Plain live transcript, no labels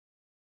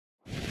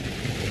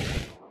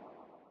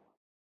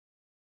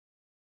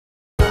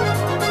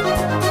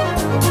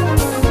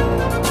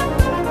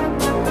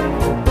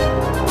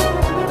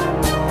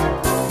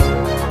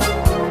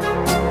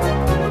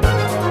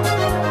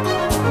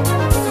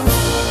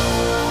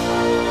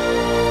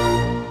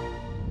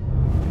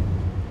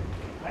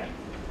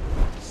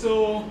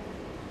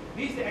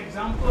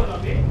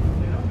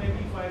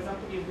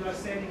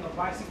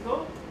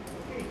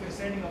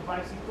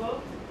bicycle,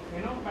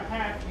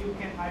 perhaps you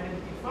can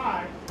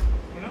identify,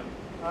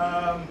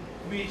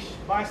 which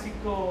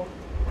bicycle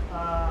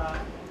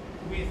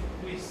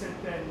with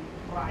certain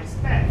price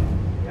tag.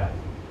 Yeah.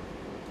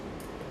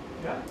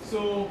 Yeah.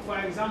 So, for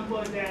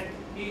example, that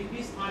if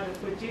these are the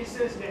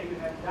purchases that you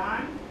have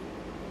done,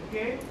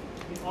 okay,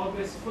 in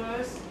August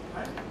 1st,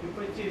 right, you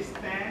purchase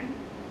 10,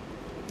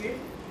 okay,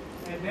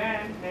 and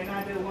then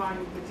another one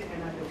you purchase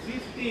another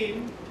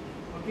 15,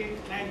 okay,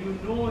 and you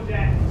know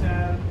that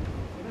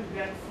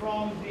that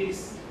from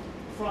this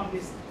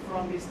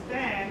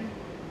 10,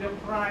 the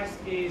price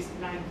is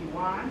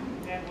 91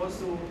 and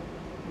also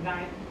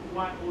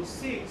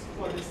 106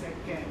 for the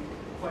second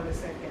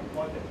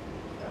order.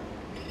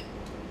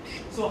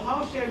 So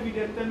how shall we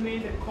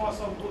determine the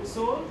cost of goods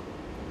sold?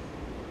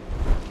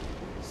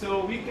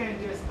 So we can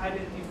just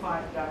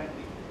identify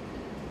directly.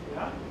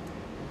 Yeah.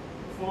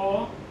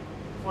 For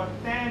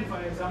 10, for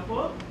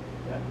example,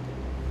 yeah,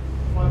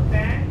 for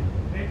 10,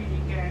 maybe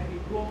it can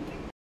equal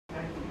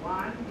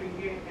 91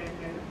 ringgit and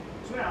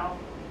 12.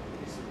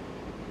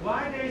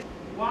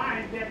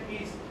 Why that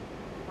is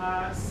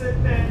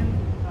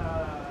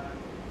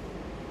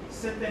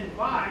certain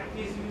bike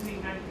is using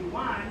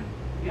 91,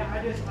 the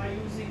others are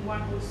using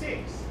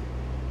 106.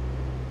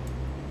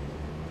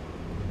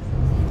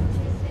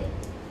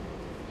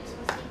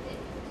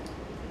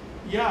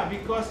 Yeah,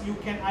 because you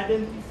can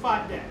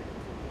identify that.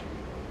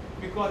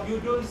 Because you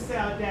don't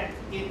sell that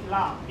in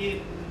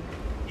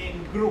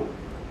group.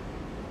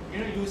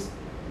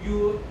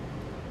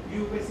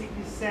 You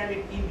basically sell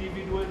it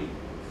individually.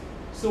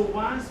 So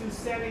once you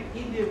sell it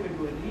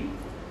individually,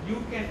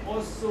 you can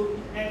also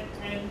at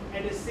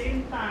the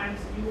same time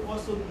you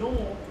also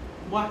know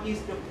what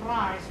is the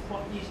price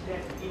for each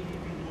that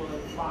individual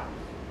bike.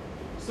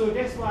 So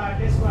that's why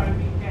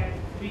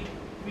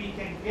we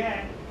can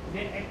get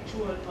the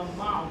actual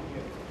amount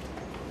here.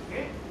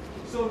 Okay?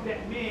 So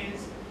that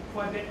means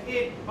for the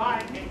 8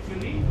 bike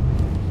actually,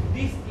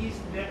 this is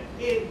the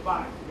 8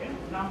 bike. Yeah?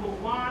 Number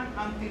 1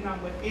 until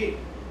number 8.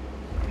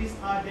 These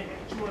are the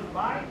actual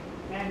bike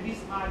and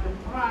these are the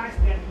price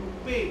that you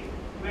pay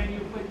when you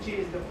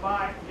purchase the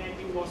bike and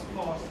it was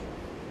cost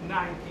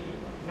 $91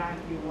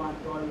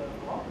 or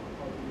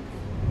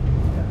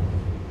yeah.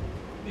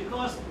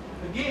 Because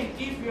again,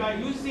 if you are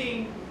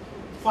using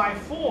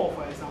 5.4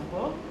 for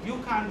example, you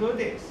can't do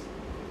this.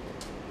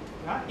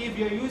 Yeah? If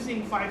you're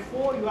using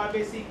 5.4, you are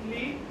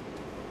basically,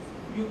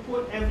 you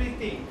put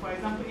everything. For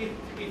example,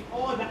 if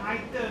all the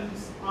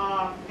items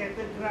are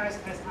categorized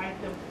as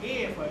item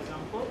A, for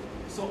example,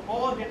 so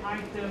all the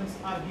items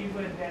are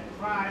given that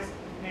price,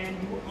 and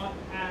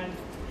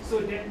so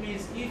that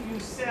means if you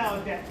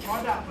sell that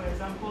product, for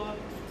example,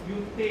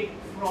 you take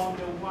from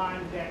the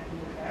one that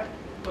you have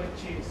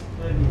purchased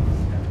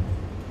earlier.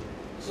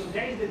 So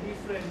that is the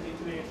difference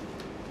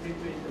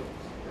between those.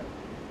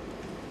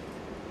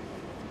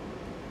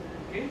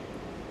 Okay.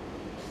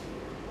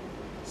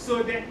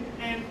 So that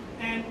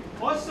and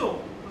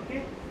also,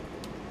 okay,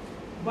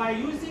 by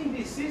using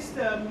this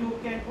system, you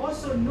can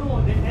also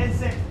know the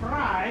exact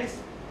price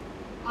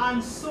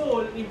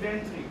unsold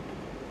inventory.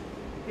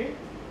 Okay.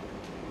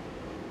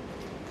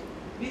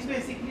 This is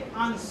basically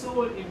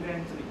unsold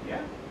inventory.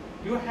 Yeah.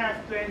 You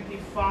have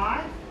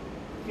 25.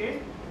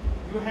 Okay.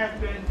 You have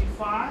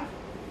 25,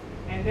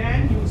 and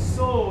then you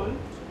sold.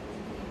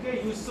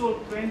 Okay. You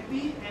sold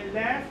 20 and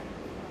left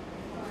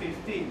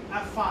 15.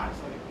 5.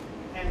 Sorry,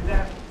 and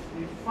left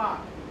with 5.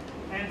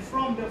 And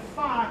from the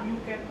 5, you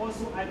can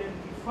also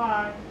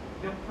identify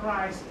the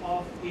price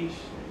of each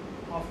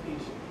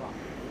product.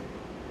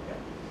 Yeah.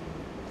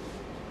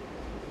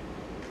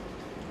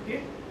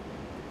 Okay.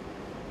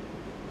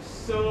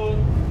 So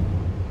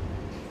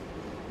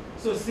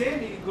same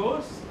it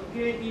goes.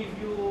 Okay,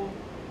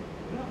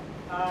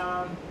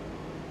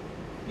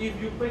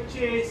 if you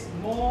purchase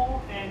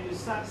more and you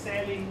start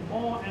selling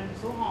more and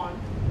so on.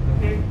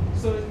 Okay,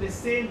 so it's the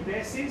same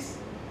basis.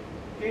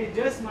 Okay,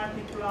 just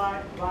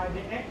multiply by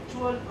the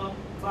actual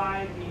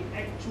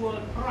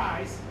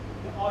price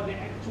or the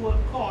actual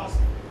cost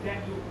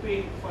that you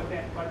pay for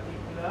that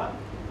particular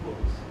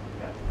goods.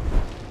 Yeah.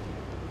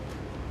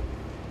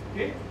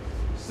 Okay,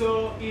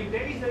 so if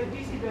there is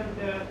this is the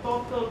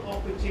total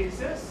of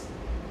purchases,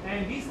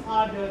 and these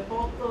are the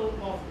total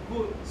of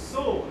goods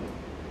sold.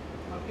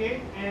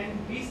 Okay, and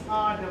these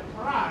are the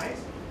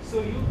price.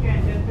 So you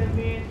can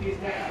determine is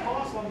that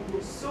cost of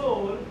goods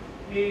sold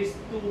is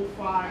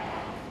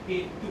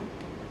 2582.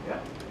 Yeah,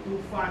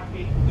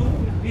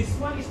 2582. This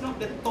one is not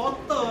the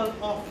total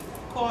of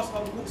cost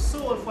of goods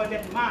sold for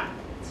that month.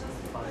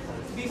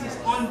 This is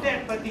on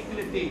that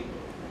particular day.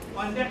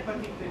 On that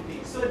particular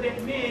day. So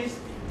that means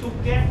to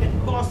get the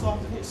cost of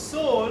goods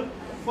sold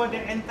for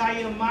the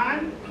entire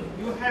month,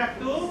 you have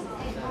to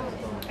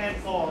add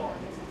all.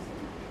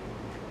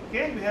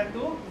 Okay, we have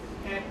to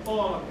add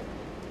all of it.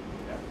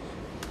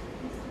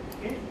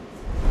 Okay,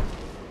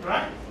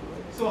 right?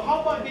 So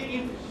how about the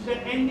ending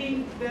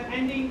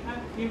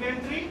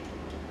inventory?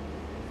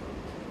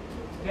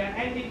 The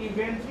ending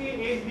inventory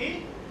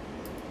is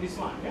this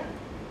one, yeah.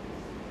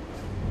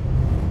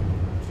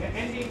 The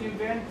ending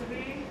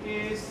inventory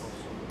is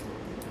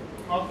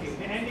Okay,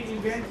 the ending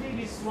inventory,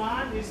 this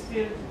one is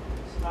still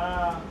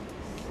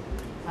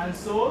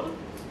unsold.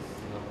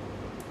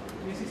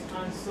 This is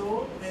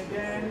unsold, and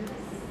then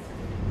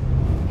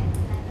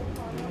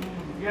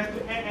you have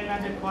to add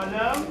another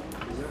column,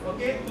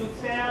 okay, to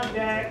tell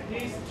that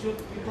this should,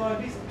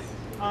 because this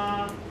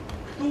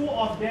two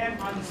of them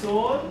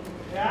unsold,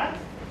 yeah,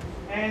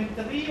 and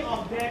three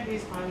of them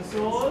is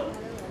unsold,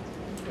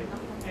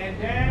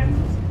 and then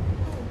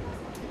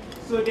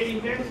so the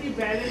inventory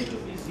balance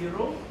should be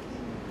 0.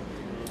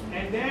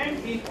 And then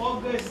in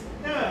August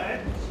 3rd,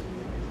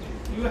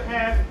 you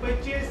have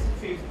purchased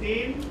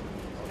 15,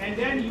 and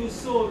then you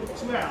sold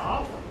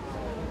 12,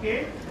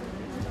 okay?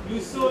 You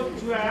sold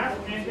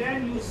 12, and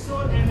then you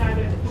sold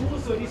another 2,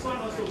 so this one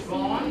also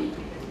gone.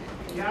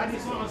 Yeah,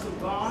 this one also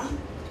gone.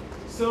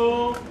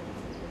 So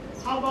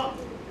how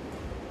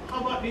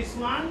about this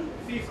one?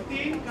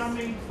 15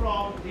 coming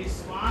from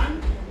this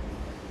one,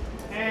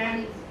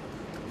 and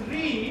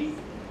 3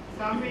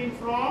 coming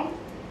from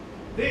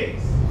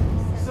this.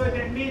 So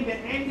that means the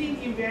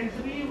ending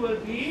inventory will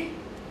be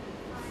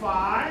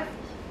 5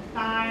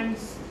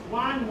 times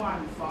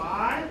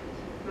 115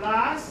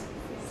 plus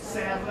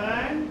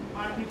 7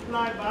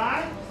 multiplied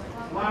by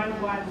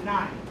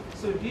 119.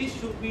 So this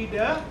should be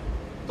the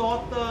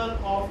total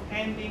of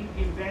ending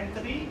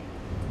inventory.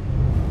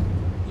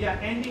 Yeah,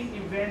 ending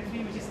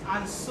inventory which is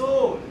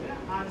unsold.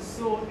 Yeah?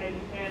 Unsold at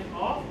the end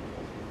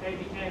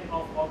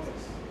of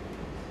August.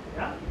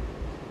 Yeah.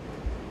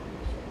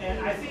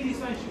 And I think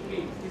this one should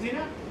be, is it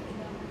not?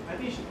 I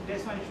think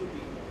this one should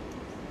be.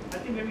 I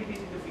think maybe this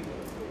is the figure.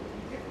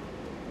 Okay.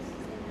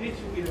 This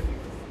should be the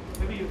figure.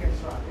 Maybe you can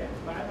try, yeah?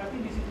 But I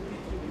think this should be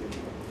the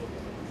figure.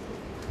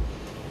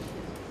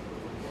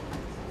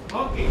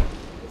 Okay.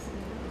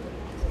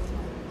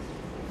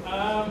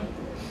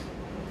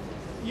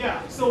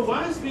 Yeah, so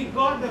once we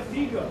got the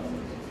figure,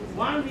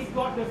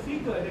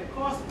 the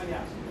cost,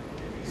 yeah.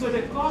 So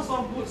the cost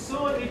of goods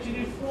sold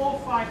actually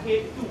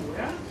 4582,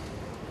 yeah?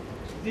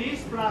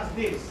 This plus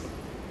this.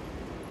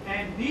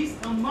 And this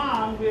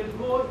amount will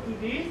go to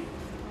the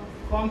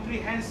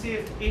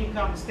comprehensive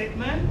income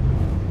statement,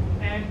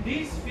 and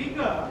this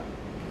figure,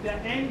 the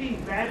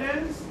ending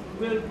balance,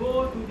 will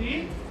go to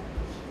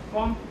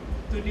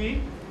the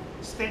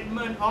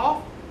statement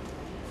of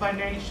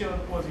financial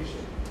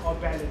position or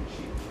balance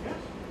sheet. Yeah?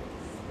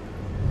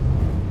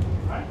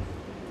 Right?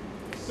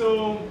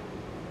 So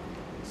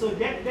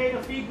that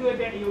data figure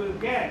that you will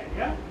get,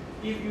 yeah,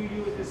 if you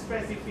use the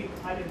specific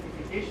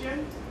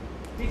identification.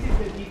 This is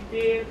the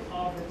detail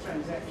of the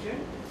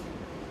transaction.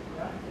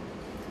 Yeah?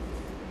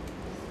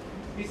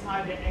 These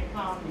are the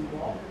account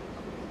involved.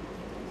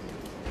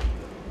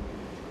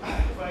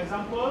 For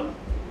example,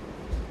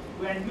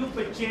 when you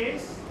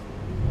purchase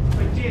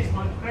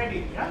on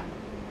credit, yeah?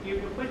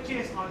 If you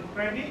purchase on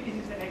credit, this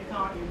is the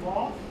account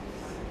involved,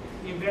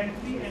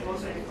 inventory and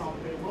also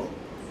account payable.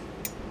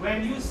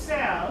 When you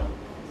sell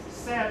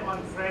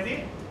on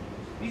credit,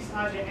 these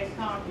are the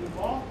account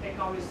involved,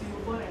 account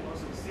receivable and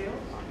also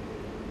sales.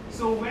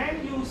 So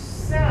when you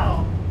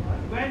sell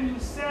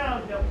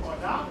the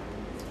product,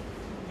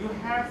 you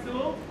have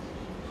to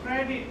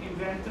credit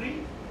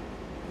inventory,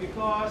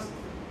 because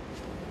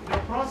the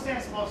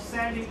process of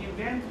selling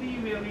inventory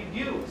will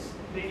reduce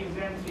the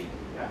inventory.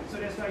 Yeah? So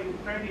that's why you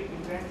credit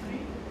inventory.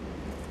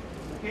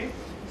 Okay.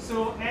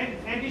 So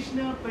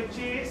additional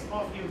purchase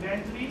of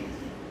inventory,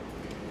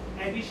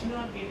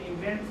 additional in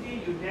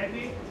inventory you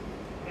debit,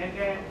 and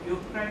then you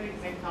credit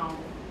account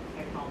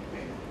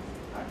payment.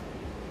 Right?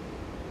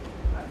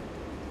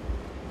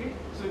 Okay,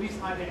 so these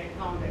are the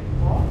accounts that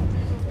involved.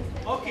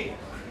 Okay,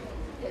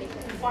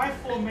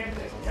 FIFO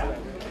method. Yeah?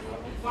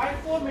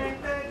 FIFO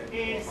method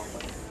is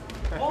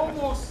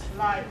almost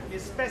like a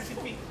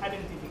specific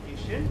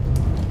identification.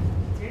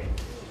 Okay,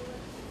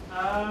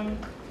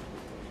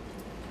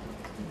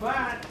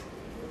 but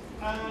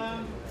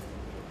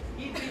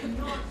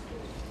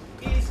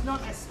it is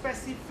not as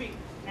specific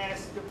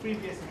as the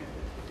previous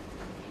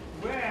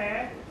method,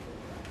 where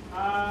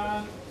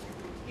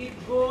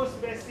it goes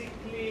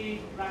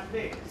basically like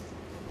this.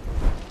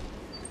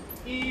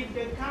 If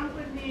the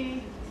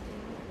company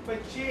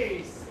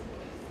purchase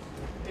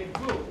the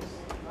goods,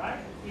 right,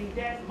 in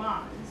that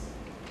month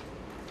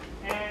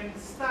and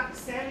start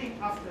selling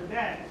after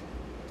that,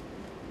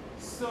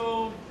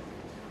 so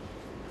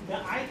the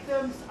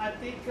items are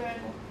taken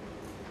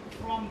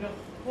from the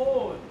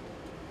whole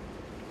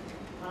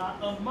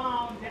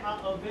amount that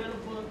are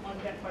available on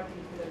that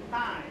particular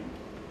time,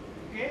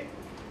 okay?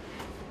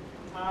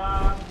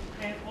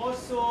 And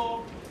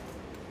also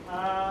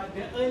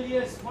the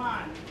earliest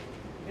one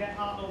that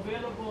are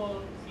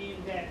available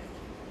in the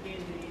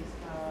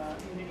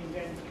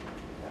inventory.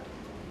 Yeah.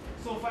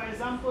 So for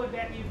example,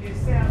 that if they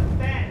sell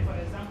 10, for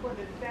example,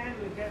 the 10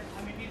 will get,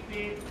 I mean,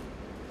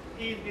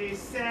 if they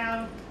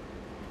sell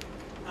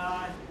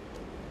how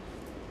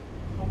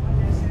much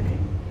they're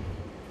selling?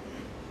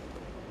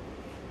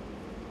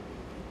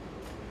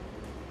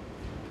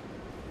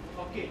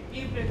 Okay,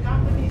 if the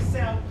company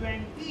sell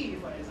 20,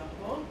 for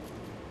example,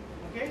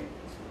 okay,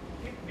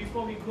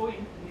 before we go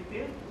in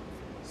detail,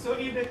 So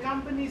if the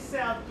company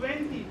sell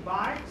 20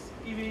 bikes,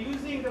 if you're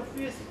using the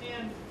first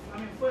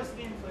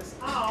in, first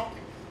out,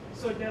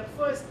 so the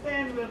first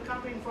 10 will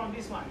coming from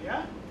this one,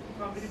 yeah?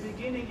 From the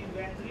beginning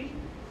inventory,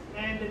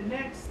 and the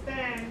next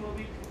 10 will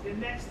be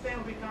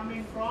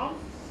coming from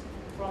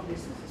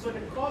this one. So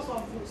the cost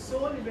of goods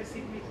sold is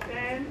basically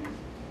 10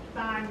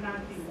 times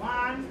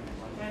 91,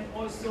 and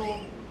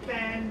also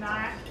 10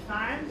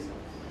 times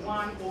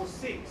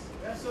 106.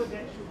 Yeah? So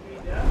that should be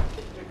the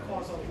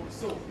cost of goods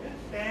sold.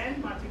 Yeah?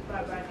 10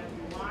 multiplied by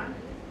 91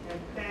 and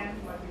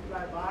 10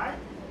 multiplied by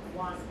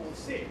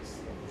 106.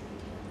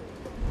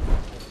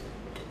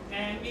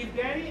 And if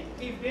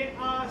there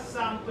are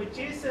some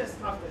purchases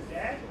after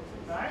that,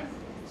 right?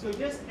 So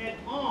just add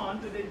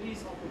on to the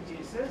list of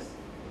purchases.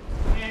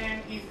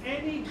 And if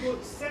any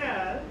goods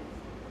sell,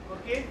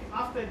 okay,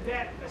 after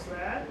that as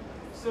well,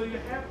 so you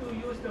have to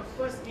use the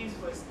first in,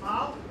 first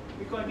out,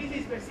 because this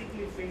is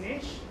basically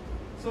finished.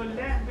 So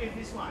left with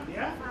this one,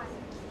 yeah?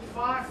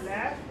 5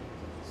 left.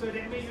 So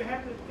that means you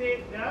have to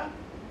take the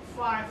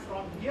 5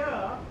 from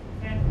here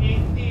and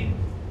 18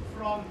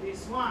 from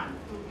this one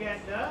to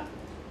get the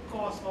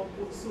cost of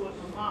goods sold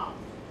amount.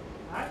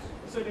 Right?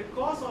 So the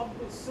cost of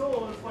goods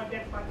sold for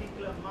that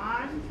particular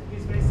month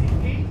is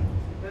basically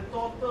the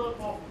total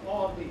of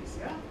all these,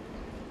 yeah?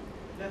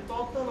 The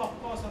total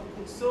of cost of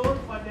goods sold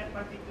for that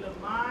particular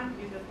month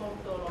is the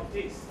total of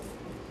this.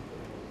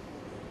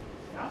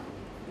 Yeah?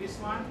 This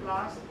one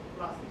plus this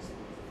one.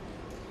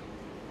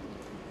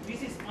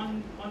 This is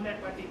on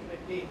that particular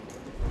day.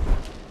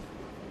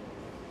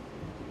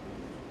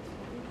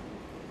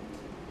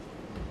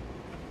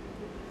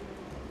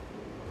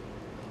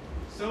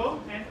 So,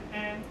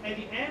 and at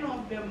the end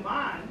of the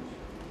month,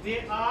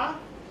 there are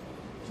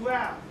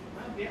 12.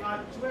 There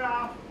are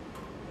 12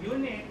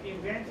 unit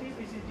inventory.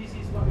 This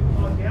is what we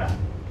call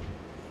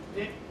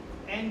the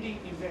ending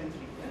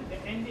inventory. The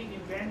ending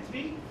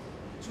inventory,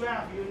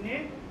 12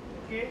 unit,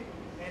 okay,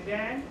 and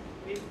then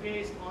it's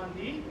based on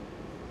the.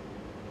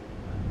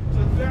 So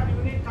 12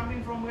 unit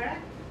coming from where?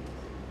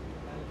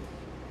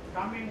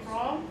 Coming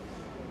from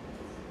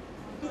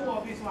 2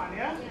 of this one,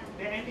 yeah?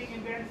 The ending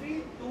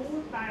inventory,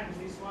 2 times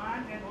this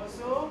one, and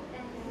also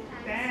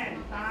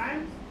 10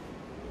 times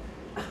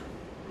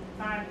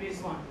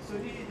this one. So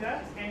this is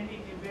the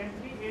ending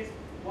inventory is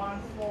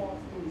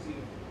 1420.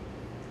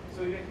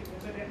 So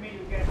that means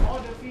you get all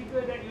the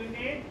figure that you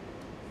need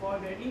for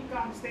the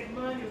income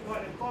statement. You've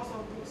got the cost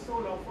of goods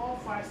sold of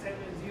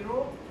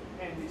 4570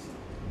 and this one.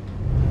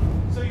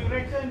 So you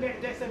reckon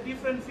that that's a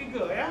different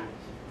figure, yeah?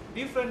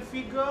 Different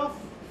figure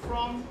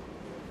from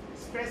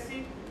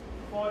specific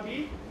for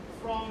the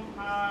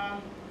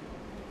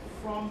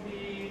from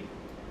the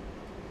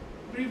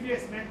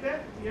previous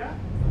method, yeah,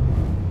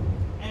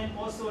 and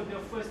also the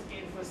first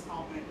in first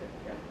out method,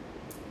 yeah.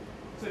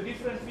 So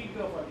different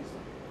figure for this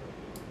one,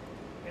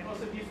 and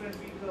also different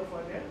figure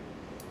for the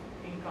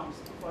incomes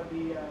for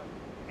the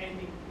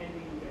ending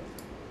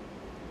investment.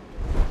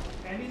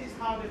 And this is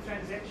how the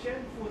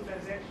transaction, full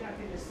transaction, I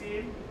think the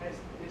same as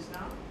this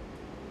now.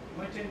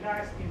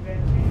 Merchandise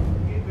inventory.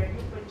 Okay, when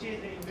you purchase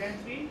the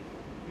inventory,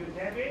 you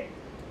debit.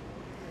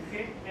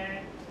 Okay,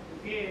 and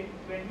again,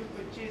 when you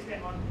purchase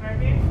them on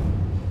credit,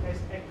 there's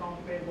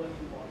account payable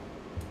involved.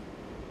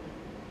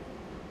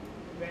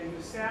 When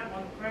you sell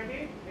on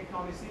credit,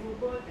 account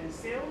receivable and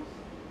sales.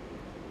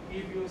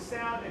 If you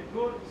sell the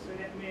goods, so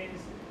that means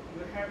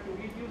you have to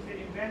reduce the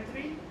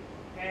inventory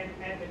and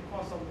add the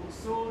cost of goods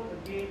sold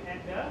again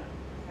at the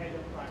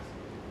price.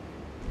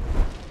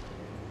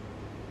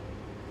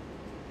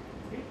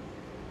 Okay.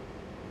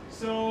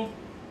 So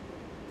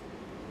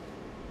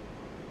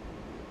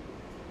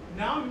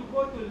now you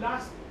go to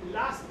last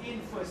in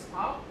first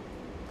out.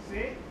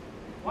 Say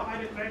what are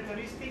the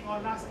characteristics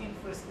of last in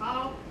first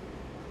out?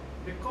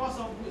 The cost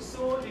of goods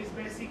sold is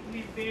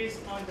basically based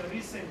on the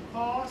recent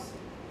cost,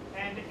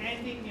 and the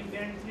ending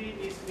inventory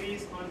is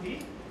based on the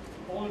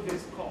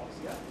oldest cost.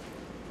 Yeah.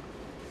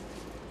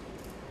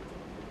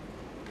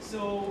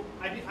 So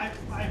I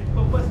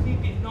purposely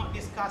did not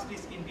discuss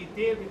this in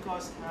detail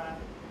because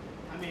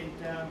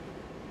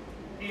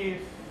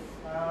if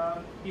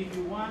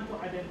you want to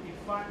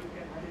identify, you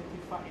can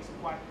identify. It's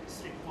quite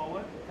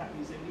straightforward, quite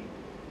easily,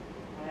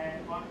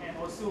 and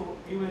also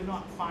you will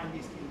not find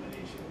this in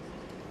Malaysia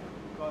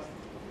because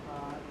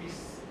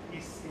this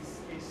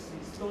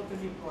is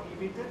totally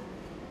prohibited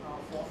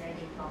for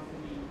any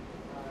company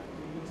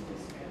to use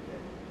this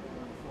method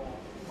for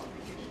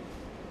quantification.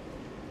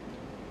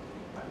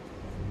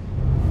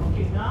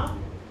 Okay, now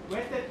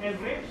weighted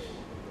average.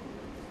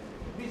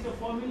 This is a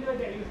formula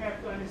that you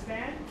have to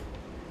understand,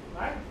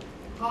 right?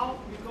 How?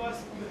 Because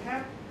you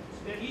have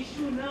the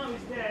issue now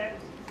is that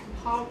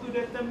how to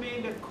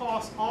determine the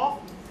cost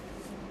of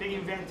the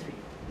inventory.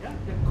 Yeah,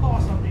 the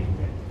cost of the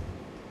inventory.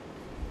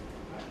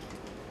 Right?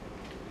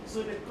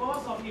 So the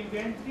cost of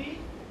inventory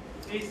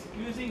is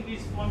using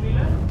this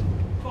formula: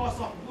 cost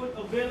of goods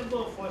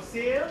available for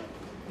sale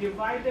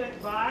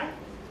divided by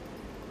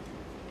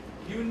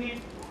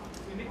unit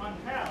on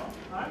hand,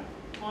 right?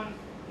 On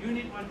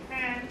unit on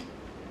hand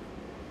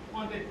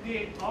on the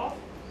date of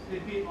the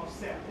date of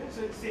sale. Yeah?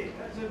 So it's same.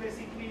 So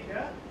basically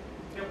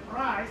the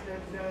price,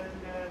 the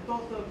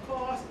total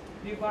cost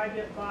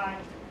divided by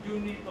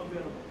unit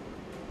available.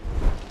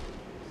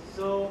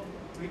 So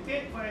we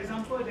take, for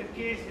example, the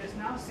case just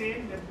now,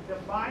 same, the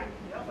bike,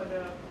 yeah, for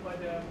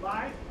the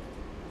bike,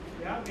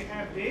 yeah, we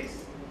have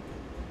this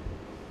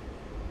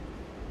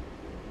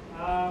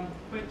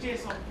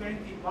purchase of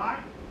 20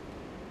 bike,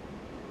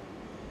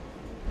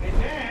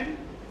 and then,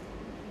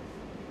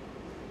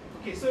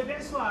 okay, so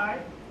that's why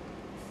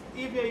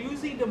if you're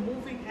using the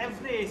moving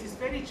average, it's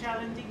very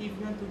challenging if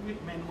you want to do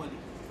it manually.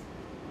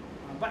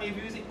 But if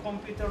you use a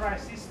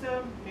computerized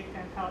system, it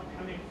can help.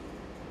 I mean,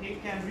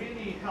 it can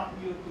really help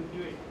you to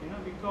do it, you know,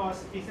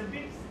 because it's a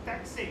bit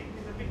taxing,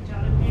 it's a bit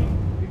challenging,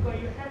 because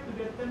you have to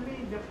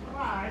determine the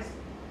price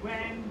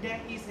when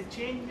there is a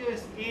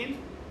changes in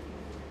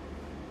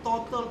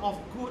total of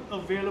good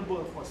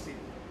available for sale.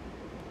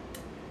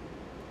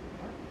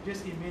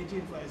 Just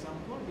imagine, for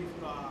example,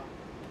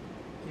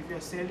 if you're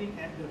selling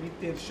at the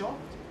retail shop,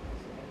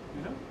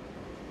 you know,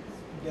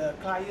 the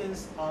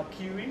clients are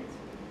queuing,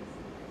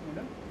 you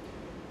know.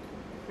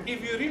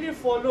 If you really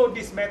follow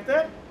this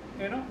method,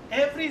 you know,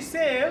 every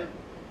sale,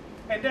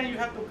 and then you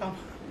have to come,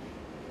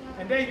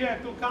 and then you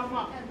have to come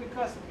up,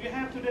 because you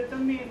have to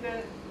determine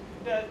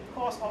the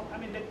cost of, I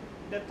mean,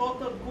 the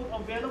total good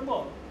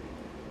available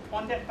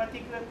on that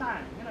particular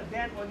time. You know,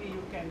 then only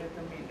you can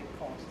determine the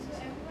cost. So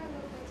everyone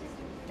will purchase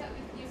the product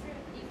with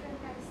different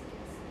prices.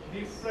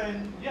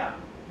 Different, yeah,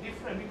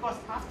 different, because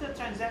after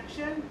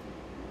transaction,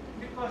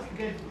 because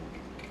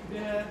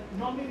the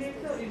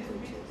denominator is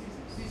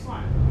this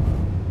one.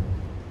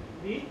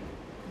 The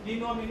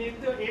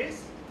denominator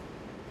is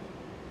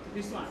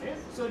this one. Yeah?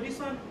 So this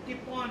one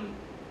keep on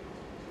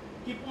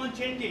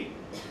changing.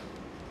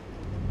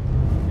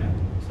 Yeah?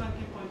 This one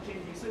keep on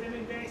changing. So that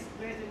means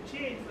there's a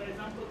change. For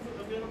example, food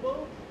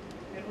available,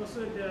 and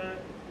also the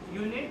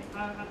unit.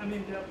 I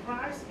mean the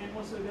price, and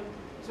also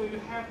so you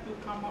have to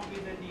come up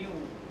with a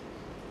new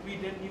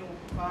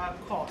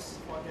cost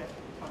for that.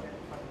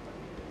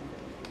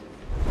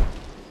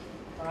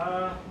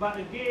 But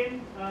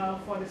again,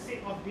 for the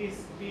sake of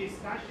this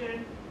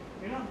discussion,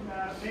 you know,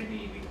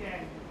 maybe we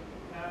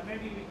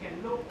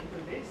can look into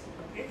this.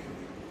 Okay.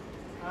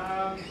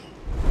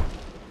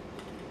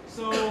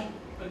 So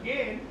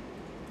again,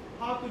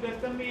 how to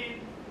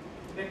determine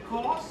the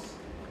cost?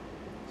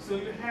 So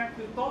you have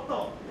to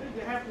total.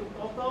 You have to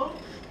total.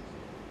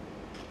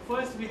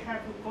 First, we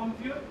have to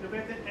compute the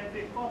weighted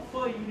average cost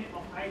per unit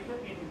of item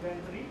in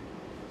inventory.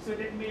 So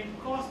that means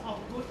cost of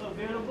goods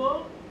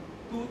available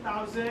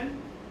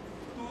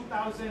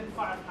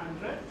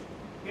 2,500.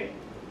 Okay,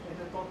 there's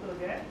the total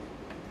there.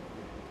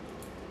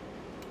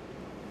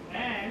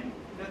 And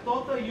the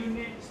total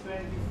unit is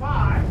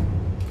 25.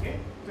 Okay,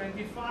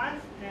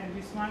 25, and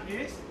this one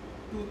is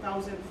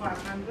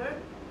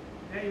 2,500.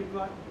 There you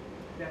got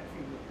that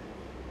figure.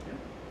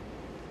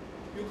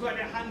 You got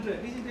the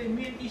 100. This is the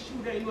main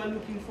issue that you are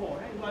looking for.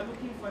 Right? You are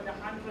looking for the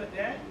 100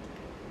 there.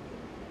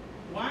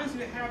 Once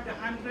you have the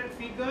 100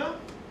 figure,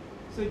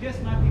 so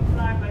just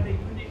multiply by the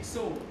unit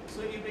sold.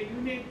 So if the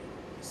unit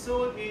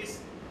sold is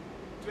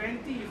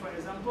 20, for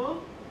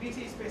example, this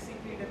is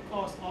basically the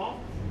cost of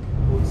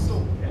goods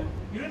sold. Yeah?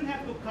 You don't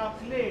have to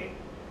calculate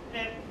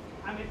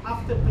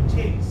after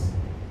purchase.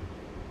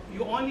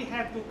 You only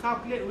have to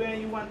calculate when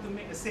you want to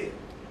make a sale.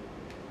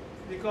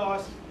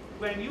 Because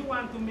when you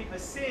want to make a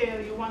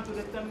sale, you want to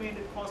determine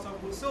the cost of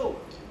goods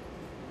sold.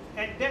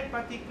 At that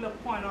particular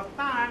point of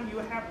time, you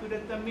have to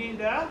determine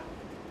the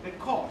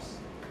cost.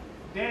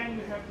 Then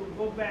you have to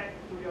go back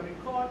to your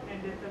record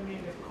and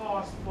determine the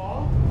cost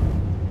for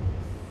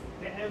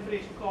the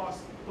average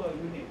cost per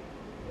unit.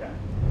 Yeah?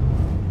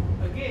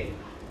 Again,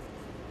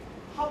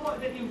 how about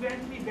the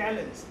inventory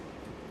balance?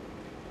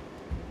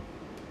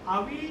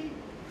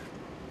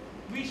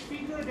 Which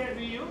figure that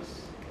we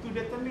use to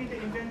determine the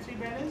inventory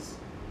balance?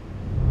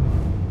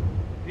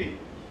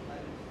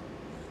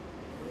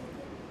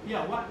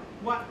 Yeah,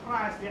 what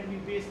price that we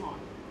base on?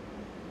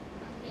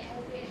 The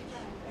average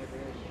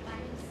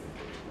price.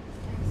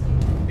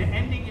 The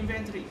ending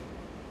inventory.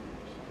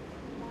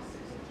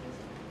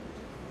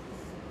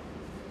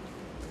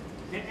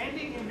 The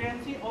ending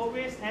inventory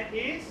always at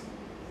its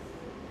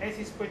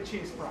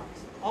purchase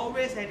price,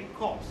 always at its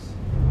cost.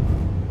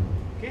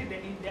 Okay,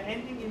 the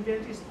ending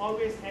inventory is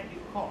always at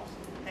its cost,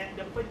 at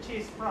the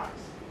purchase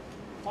price.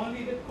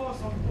 Only the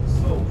cost of goods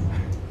sold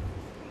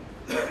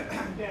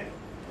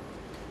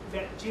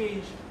that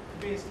change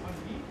based on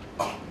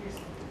this.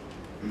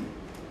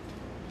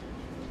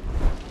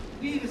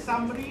 This is a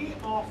summary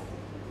of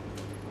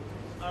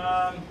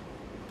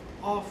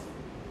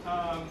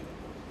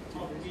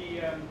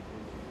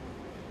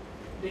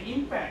the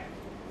impact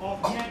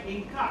of net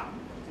income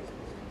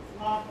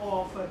out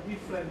of a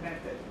different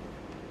method.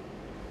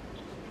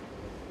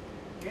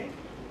 Okay.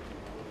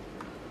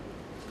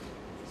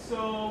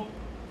 So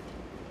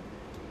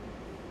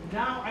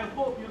now I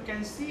hope you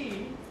can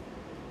see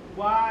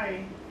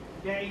why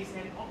there is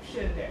an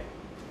option there.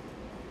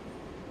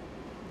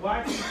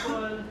 Why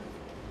people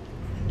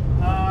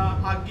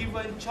are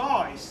given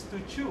choice to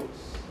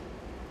choose.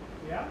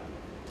 Yeah.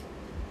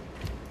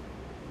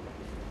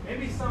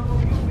 Maybe some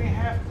of you may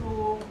have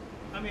to,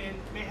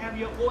 may have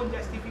your own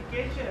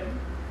justification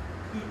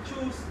to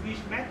choose which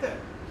method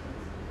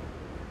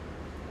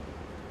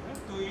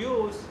to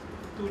use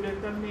to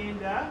determine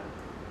the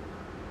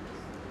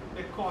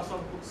cost of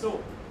goods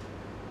sold.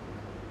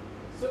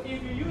 So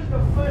if you use the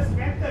first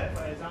method,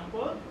 for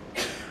example,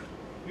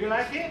 you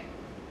like it?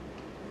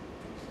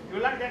 You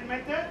like that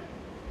method?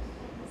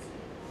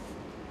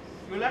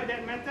 You like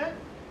that method?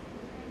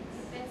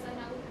 Depends on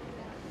our product.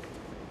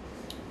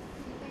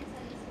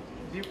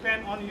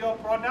 Depend on your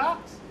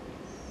products.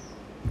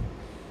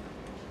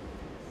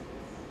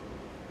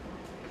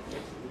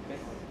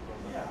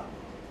 Yeah.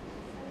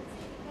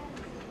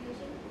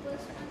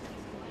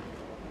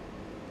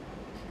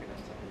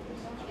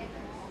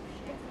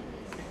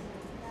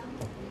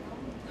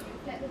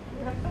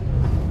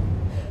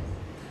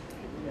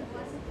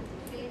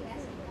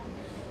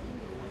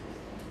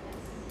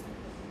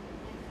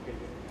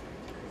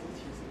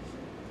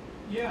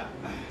 Yeah,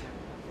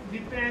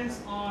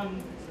 depends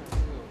on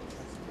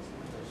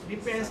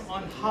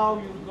how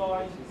you're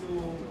going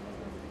to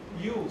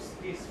use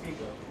this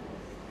figure.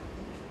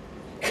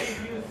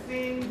 If you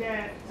think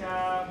that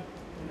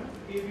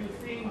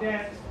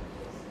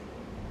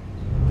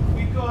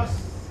because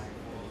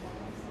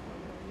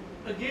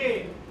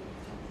again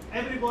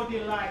everybody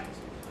likes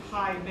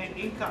high net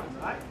income,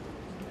 right?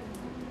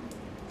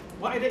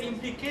 What are the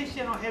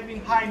implications of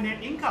having high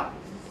net income?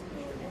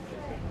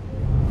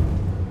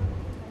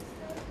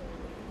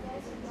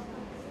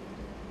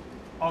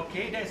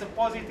 Okay, there's a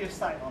positive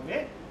side of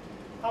it.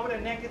 How about the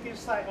negative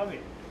side of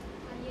it?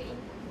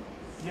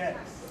 Yes.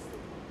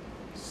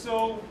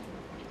 So,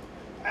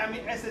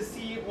 as a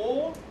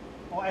CEO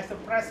or as the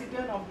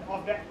president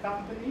of that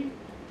company,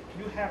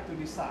 you have to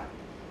decide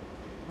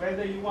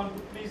whether you want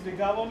to please the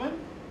government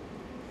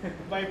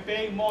by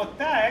paying more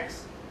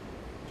tax,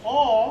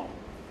 or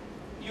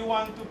you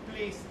want to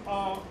please,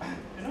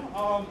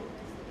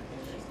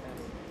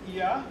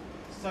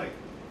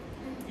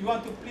 you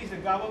want to please the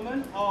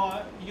government,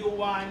 or you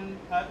want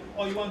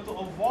to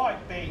avoid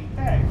paying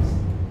tax.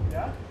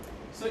 Yeah.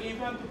 So if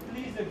you want to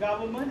please the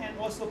government and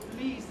also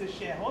please the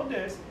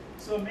shareholders,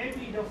 so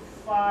maybe the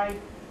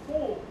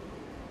 5-4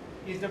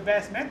 is the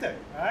best method,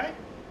 right?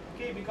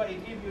 Okay, because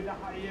it gives you the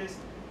highest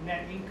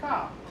net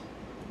income.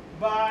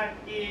 But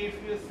if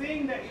you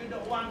think that you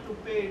don't want to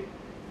pay,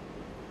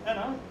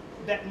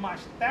 that much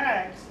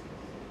tax,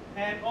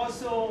 and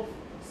also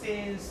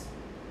since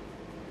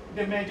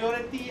the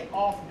majority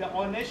of the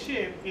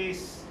ownership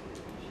is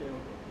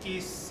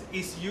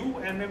you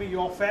and maybe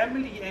your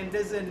family, and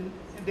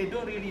they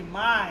don't really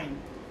mind,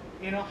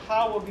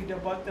 how will be the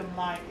bottom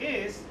line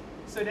is.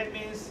 So that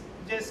means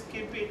just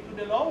keep it to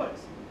the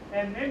lowest,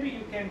 and maybe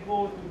you can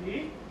go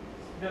to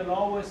the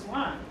lowest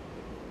one.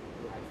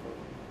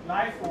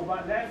 LIFO,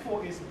 but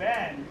LIFO is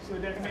banned, so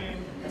that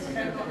means you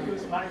cannot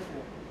use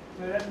LIFO.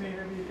 So that means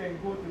maybe you can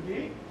go to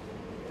the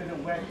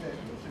weighted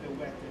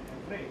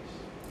average.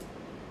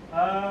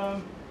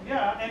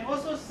 And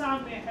also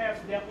some may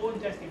have their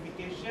own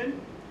justification.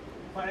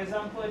 For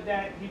example,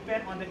 that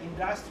depend on the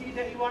industry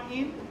that you are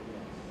in.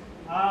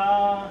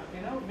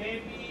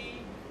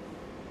 Maybe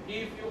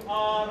if you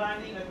are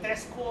running a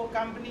Tesco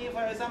company,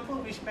 for example,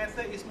 which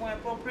method is more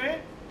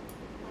appropriate?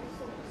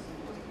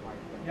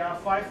 Yeah,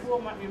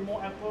 5-4 might be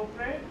more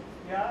appropriate.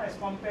 Yeah, as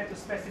compared to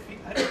specific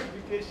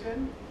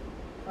identification,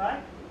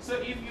 right? So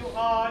if you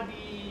are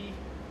the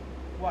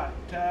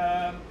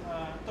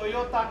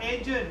Toyota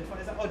agent, for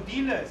example, or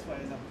dealers, for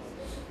example.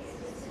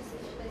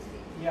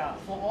 Yeah,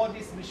 for all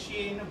this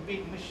machine,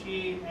 big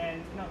machine,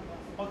 and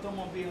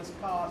automobiles,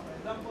 cars, for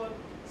example,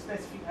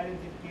 specific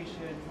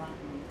identification might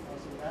be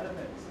also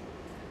relevant.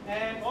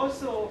 And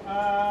also,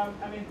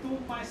 to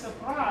my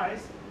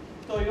surprise,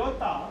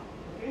 Toyota,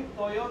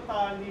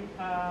 Toyota,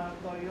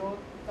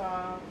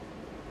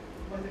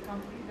 what's the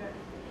company that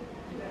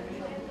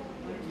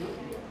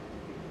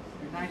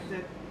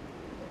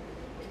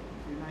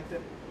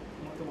United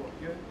Motorwork,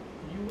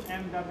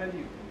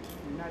 UMW,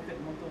 United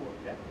Motorwork,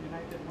 yeah,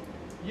 United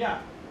Motorwork.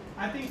 Yeah,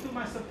 I think to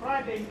my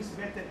surprise they use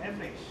weighted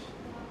average.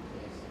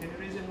 Any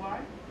reason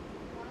why?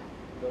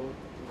 Low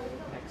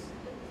tax.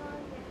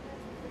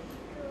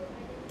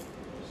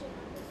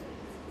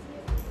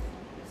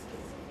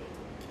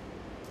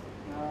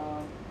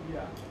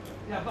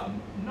 But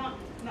not.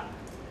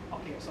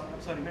 Okay,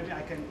 sorry. Maybe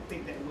I can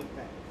take that word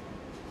back.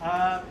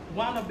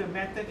 One of the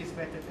method is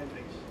weighted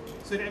average.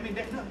 So that means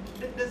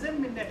that doesn't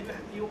mean that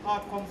you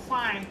are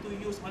confined to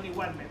use only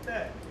one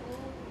method.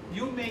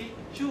 You may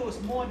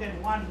choose more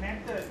than one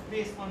method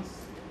based on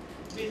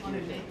the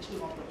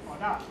nature of the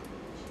product.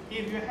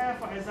 If you have,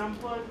 for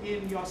example,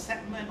 in your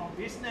segment of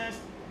business,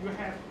 you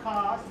have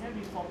cars.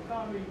 Maybe for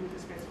car we use a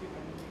specific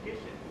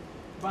identification.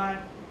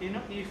 But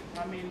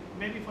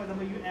maybe for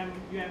example,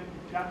 UMW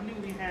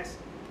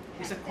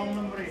it's a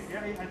conglomerate.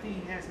 Yeah, I think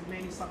it has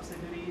many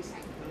subsidiaries.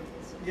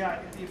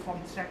 Yeah, from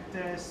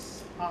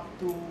tractors up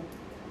to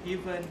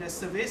even the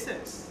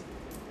services.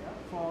 Yeah,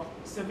 for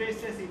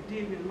services, it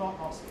deals with a lot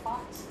of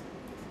parts.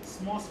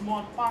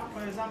 small part,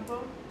 for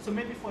example. So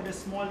maybe for the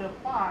smaller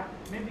part,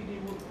 maybe they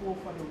would go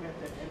for the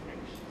weighted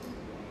average.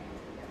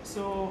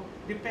 So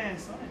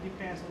depends on the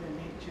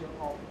nature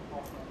of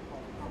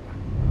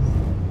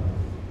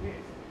okay.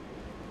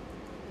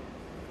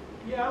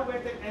 Yeah,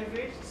 weighted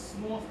average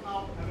smooth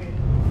out. I mean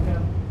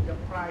the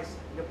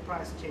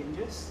price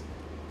changes.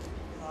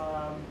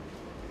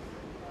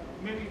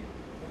 Maybe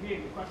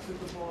again quite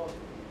suitable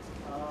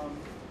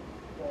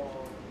for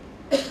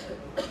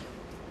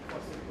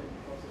certain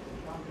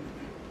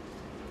companies.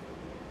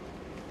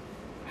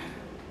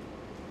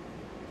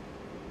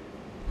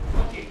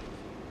 Okay.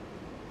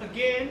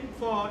 Again,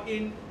 for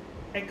in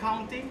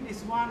accounting,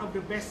 is one of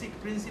the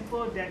basic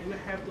principles that you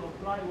have to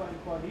apply what you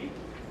call the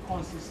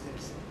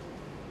consistency.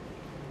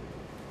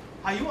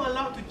 Are you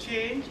allowed to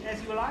change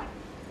as you like?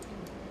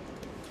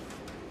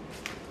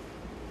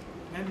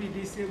 Maybe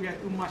this year we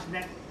have too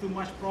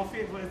much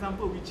profit, for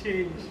example, we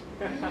change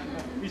to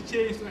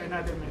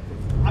another method.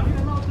 Are we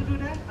allowed to do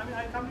that? I mean,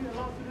 are we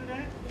allowed to do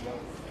that?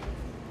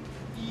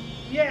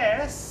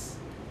 Yes.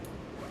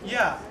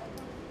 Yeah.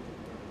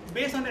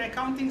 Based on the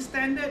accounting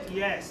standard,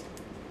 yes.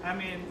 I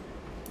mean,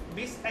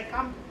 based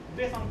on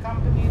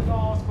company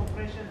laws,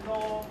 corporation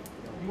law,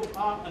 you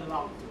are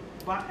allowed to,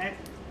 but at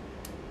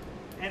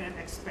an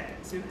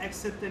expense, in a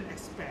certain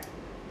expense.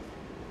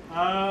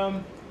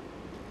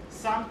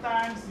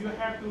 Sometimes you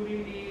have to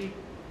really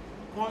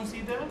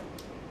consider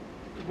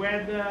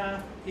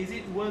whether is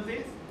it worth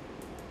it,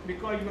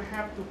 because you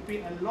have to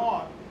pay a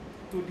lot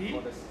to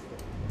the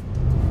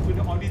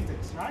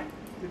auditors, right?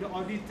 To the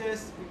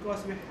auditors,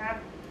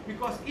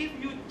 because if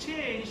you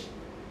change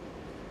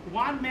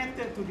one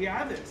method to the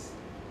others,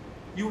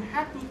 you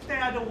have to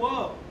tell the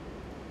world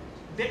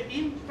the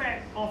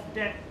impact of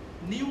that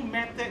new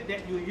method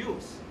that you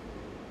use,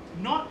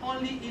 not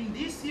only in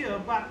this year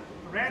but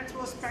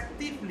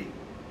retrospectively.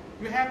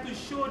 You have to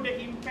show the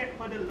impact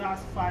for the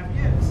last 5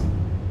 years.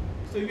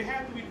 So you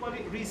have to, we call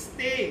it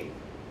restate.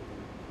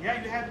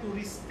 Yeah, you have to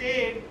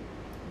restate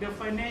the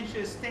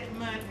financial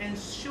statement and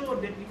show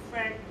the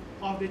effect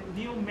of the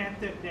new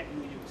method that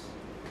you use.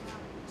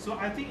 So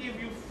I think if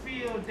you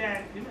feel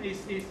that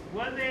it's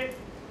worth it,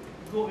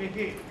 go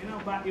ahead.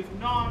 But if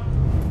not,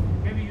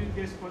 maybe you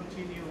just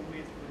continue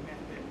with the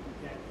method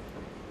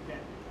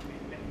that you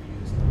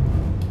use.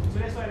 So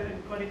that's why we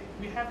call it.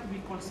 We have to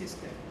be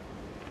consistent.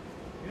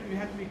 You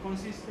have to be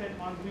consistent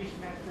on which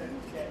method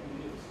that you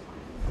use.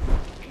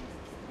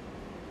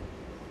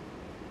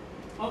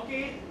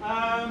 Okay.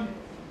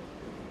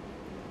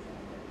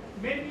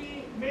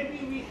 Maybe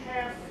we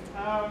have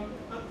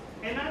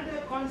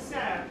another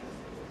concept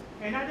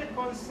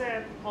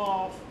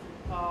of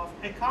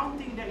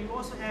accounting that you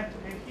also have to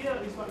adhere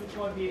is what we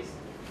call this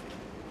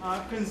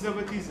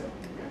conservatism.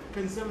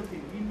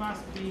 Conservative. We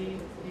must be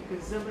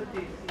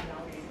conservative in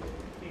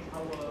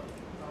our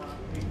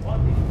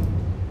reporting.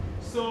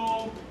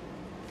 So,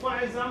 for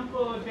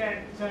example,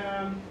 that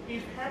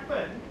it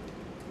happened,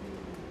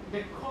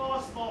 the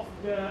cost of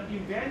the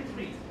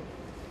inventory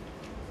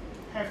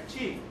have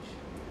changed.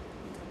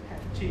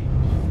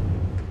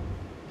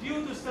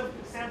 Due to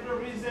several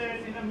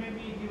reasons,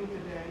 maybe due to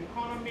the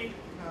economic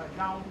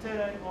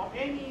downturn or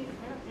any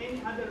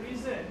other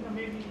reason,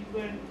 maybe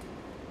even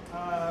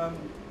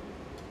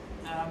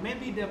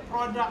maybe the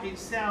product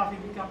itself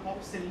it become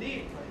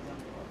obsolete, for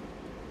example.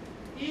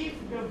 If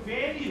the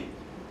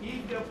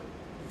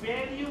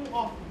value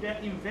of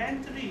the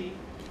inventory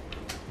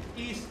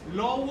is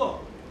lower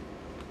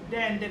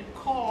than the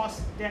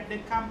cost that the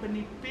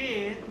company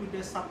paid to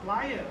the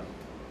supplier,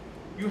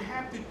 you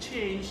have to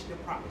change the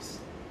price.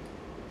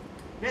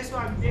 That's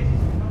why this is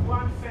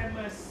one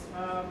famous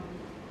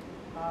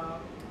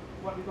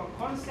what we call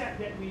concept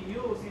that we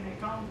use in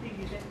accounting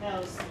is the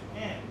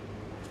LCM.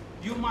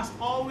 You must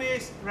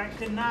always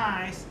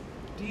recognize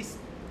this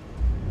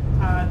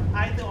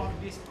either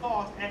of this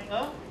cost at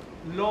a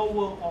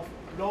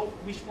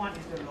which one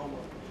is the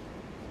lower?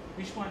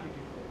 Which one is the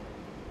lower?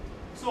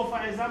 So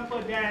for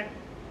example that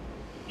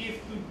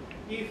if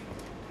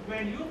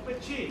when you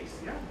purchase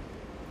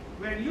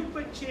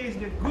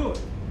the good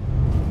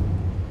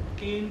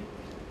in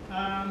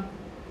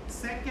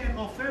 2nd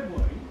of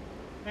February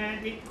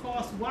and it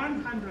costs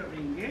 100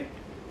 ringgit,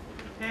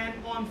 and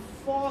on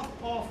 4th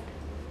of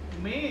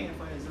May,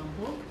 for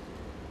example,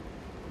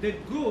 the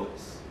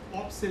goods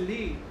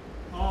obsolete,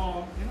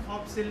 for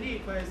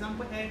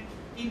example, and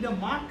in the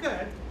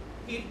market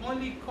it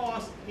only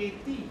costs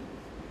 80.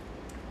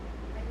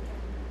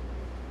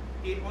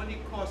 It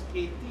only costs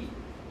 80.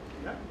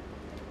 Yeah?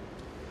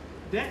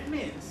 That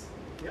means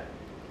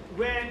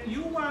when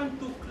you want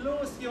to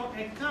close your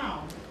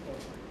account,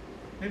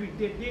 maybe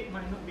the date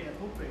might not be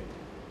appropriate.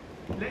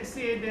 Let's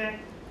say that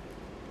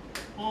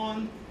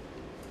on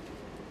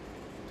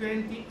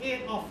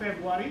 28th of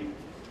February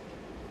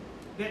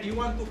that you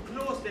want to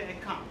close the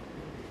account.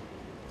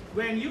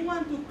 When you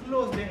want to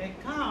close the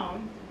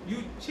account,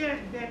 you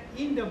check that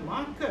in the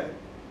market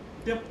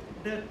the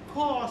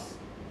cost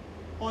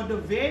or the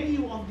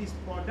value of this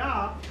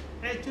product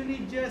actually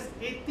just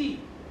 80.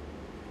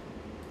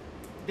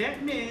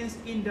 That means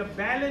in the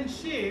balance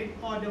sheet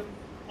or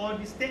or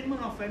the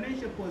statement of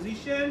financial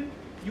position,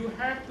 you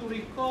have to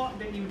record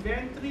the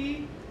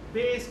inventory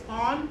based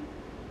on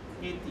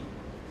 80.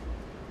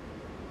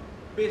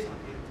 Based on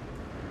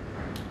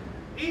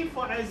 80. If,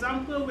 for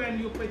example, when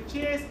you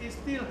purchase is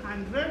still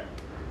 100,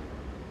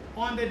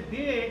 on the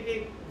day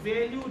it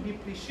value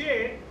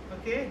depreciate,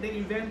 okay, the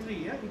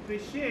inventory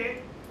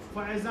depreciate,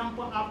 for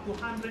example, up to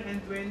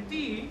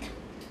 120,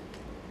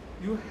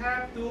 you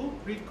have to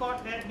record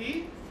at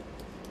the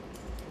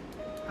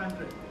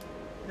 100.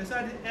 That's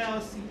why the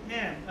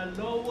LCM, a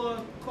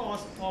lower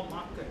cost of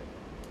market.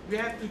 We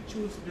have to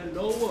choose the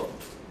lower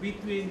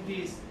between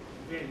these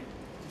values.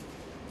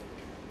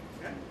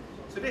 Okay?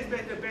 So that's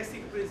the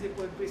basic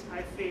principle which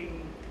I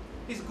think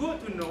is good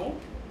to know.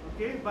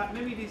 Okay, but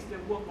maybe this is the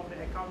work of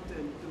the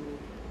accountant to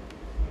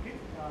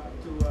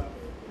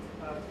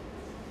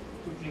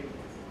deal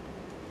with.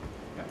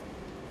 Yeah.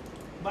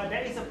 But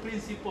there is a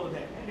principle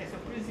there. There's a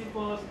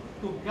principle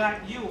to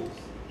guide you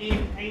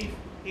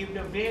if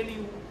the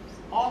value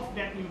of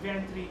that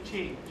inventory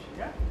change,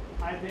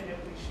 either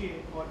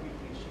appreciate or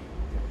depreciate.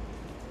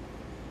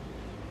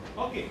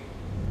 Okay.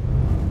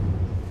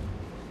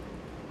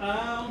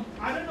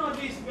 I don't know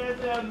this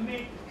whether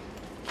make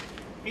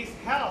is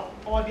help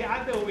or the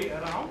other way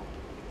around,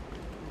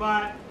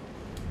 but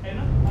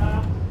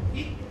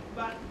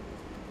but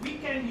we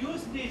can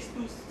use this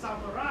to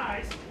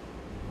summarize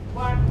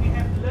what we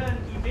have learned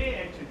today.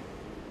 Actually,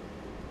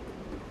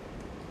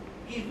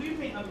 if we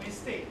make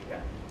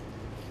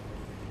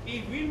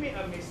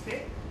a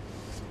mistake,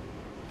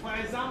 for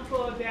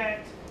example,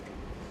 that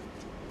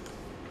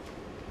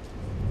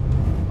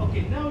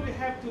okay, now we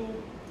have to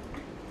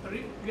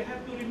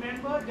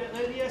remember the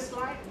earlier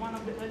slide, one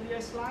of the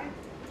earlier slides.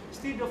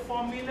 Still the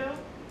formula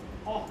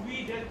of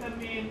we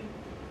determine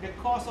the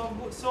cost of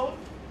goods sold.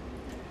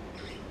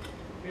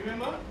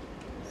 Remember?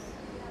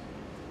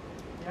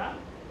 Yeah?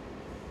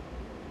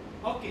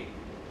 Okay.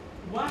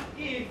 What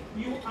if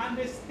you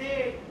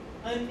understate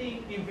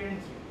earning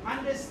inventory?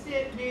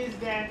 Understate means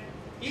that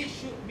it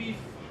should be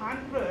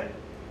 100,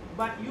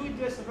 but you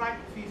just write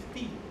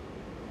 50.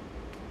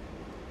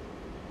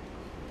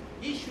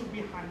 It should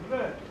be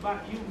 100,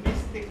 but you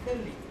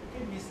mistakenly,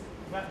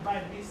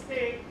 by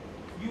mistake,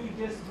 you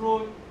just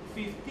wrote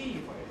 50, for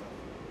example.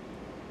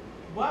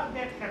 What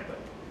that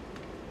happened?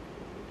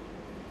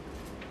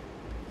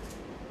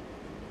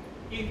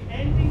 If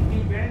ending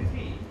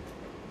inventory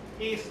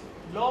is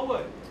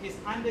lowered, is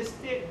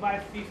understated by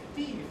 50,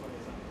 for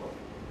example,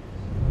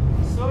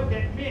 so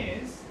that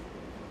means,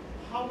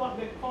 how about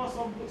the cost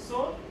of goods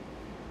sold?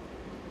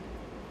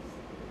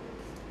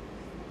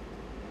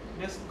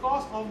 The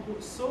cost of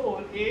goods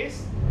sold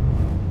is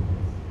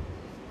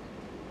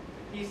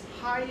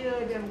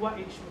higher than what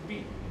it should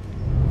be.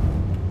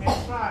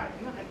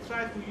 I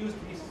try to use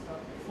this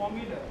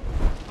formula.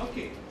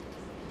 Okay.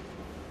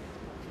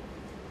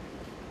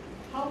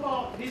 How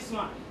about this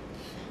one?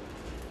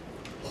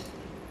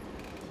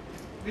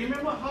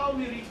 Remember how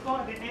we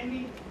record the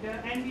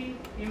ending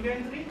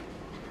inventory?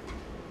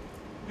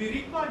 We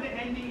record the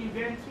ending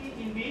inventory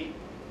in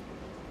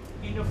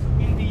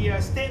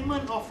the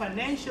statement of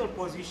financial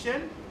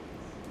position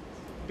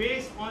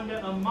based on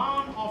the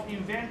amount of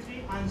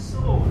inventory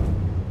unsold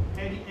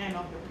at the end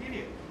of the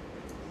period.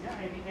 At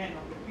the end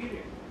of the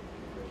period.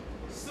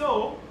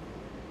 So,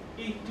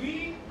 if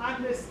we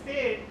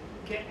understate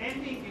the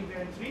ending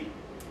inventory,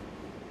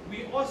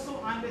 we also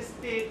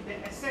understate the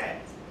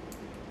asset.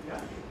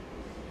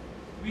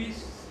 We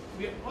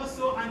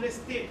also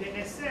understate the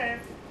asset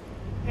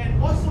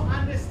and also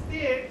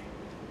understate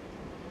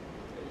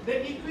the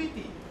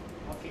equity.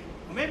 Okay,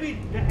 maybe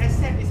the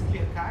asset is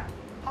clear cut.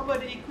 How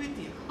about the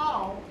equity?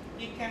 How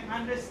it can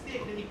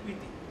understate the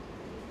equity?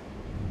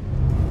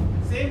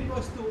 Same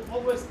goes to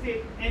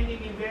overstate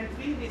ending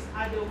inventory, this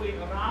other way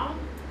around.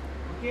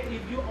 Okay,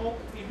 if you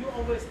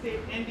overstate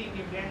ending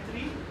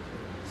inventory,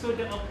 so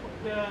the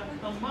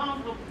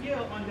amount appear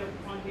on the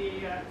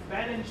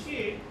balance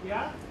sheet,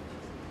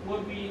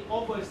 will be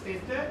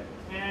overstated.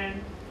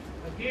 And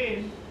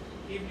again,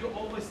 if you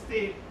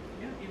overstate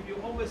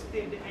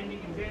the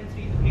ending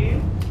inventory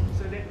again,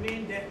 so that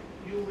means that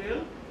you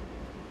will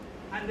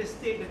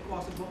understate the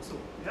cost of goods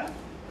sold.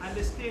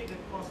 Understate the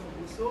cost of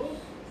goods sold.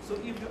 So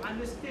if you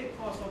understate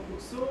cost of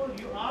goods sold,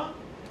 you are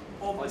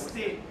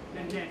overstate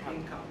the net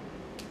income.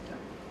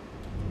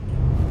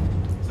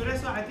 So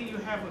that's why I think you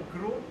have a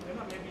group.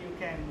 Maybe you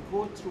can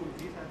go through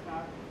this.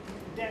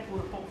 That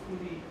will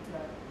hopefully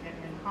can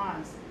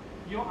enhance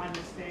your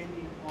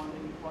understanding on the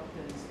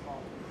importance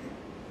of.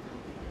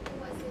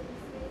 What's the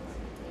difference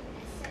between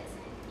assets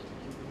and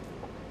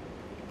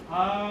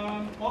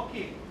equity?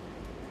 Okay.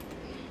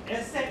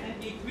 Asset and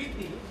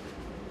equity.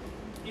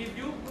 If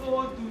you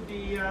go to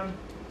the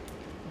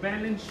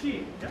balance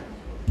sheet,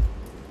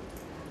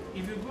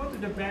 if you go to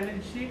the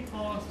balance sheet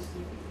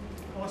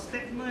or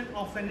statement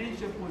of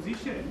financial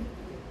position,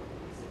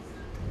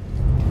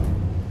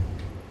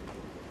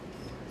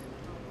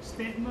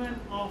 statement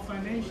of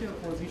financial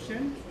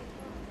position,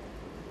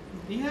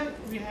 here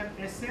we have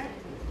asset,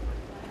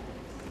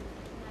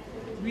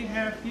 we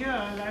have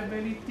here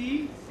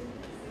liability,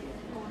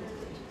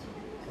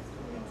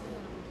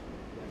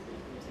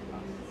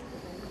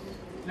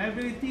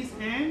 Liabilities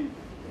and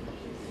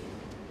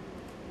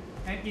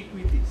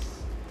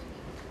equities.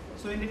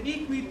 So in the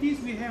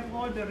equities, we have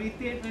all the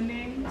retained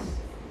earnings,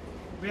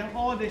 we have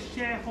all the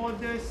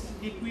shareholders'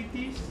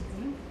 equities,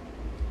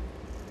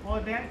 all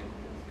that.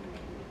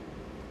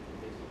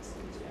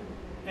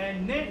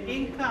 And net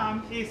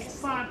income is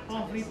part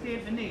of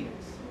retained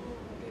earnings.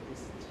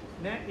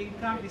 Net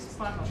income is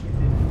part of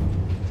retained earnings.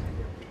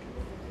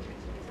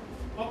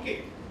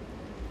 Okay.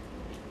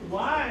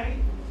 Why?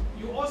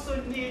 You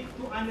also need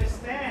to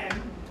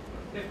understand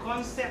the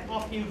concept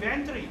of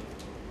inventory.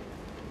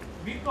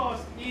 Because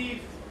if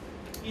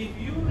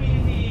you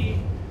really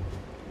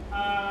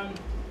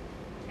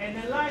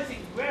analyze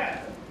it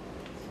well,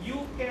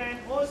 you can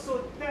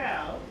also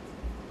tell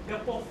the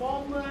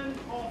performance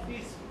of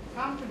this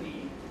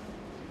company,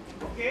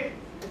 okay,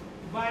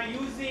 by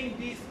using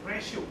this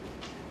ratio.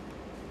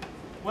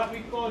 What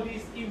we call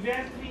this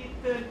inventory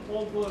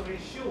turnover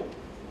ratio.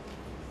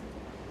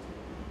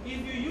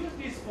 If you use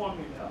this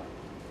formula,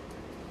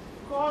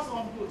 cost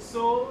of goods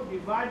sold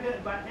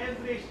divided by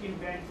average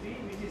inventory,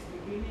 which is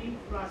beginning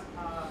plus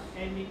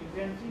ending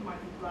inventory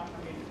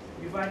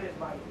divided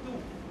by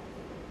 2.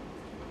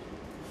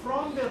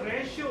 From the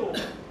ratio,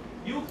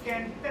 you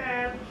can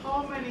tell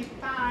how many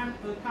times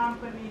a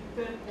company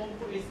turns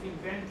over its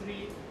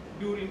inventory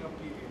during a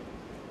period.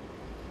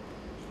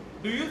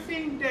 Do you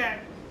think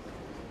that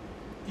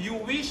you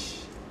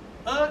wish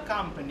a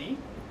company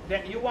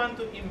that you want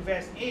to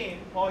invest in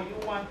or you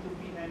want to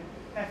be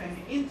have an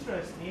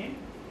interest in,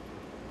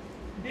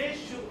 they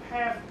should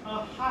have a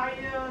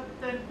higher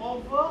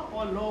turnover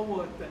or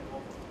lower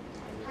turnover?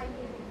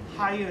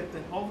 Higher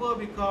turnover,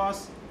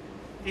 because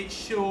it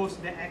shows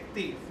the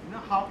active,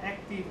 how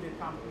active the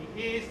company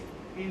is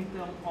in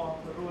terms of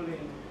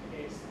rolling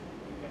its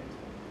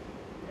inventory.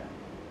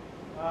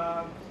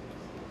 Yeah.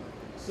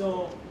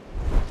 So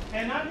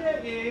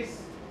another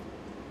is,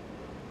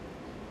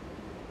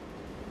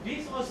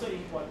 this also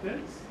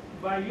important.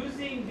 By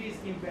using this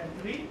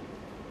inventory,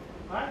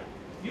 right,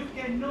 you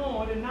can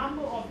know the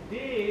number of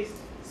days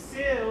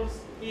sales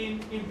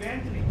in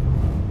inventory.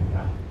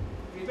 Yeah?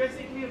 It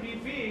basically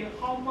reveals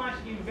how much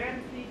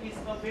inventory is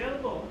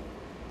available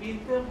in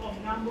terms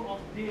of number of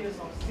days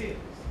of sales.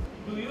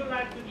 Do you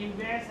like to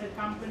invest in a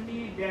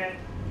company that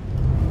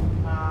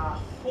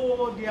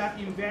hold their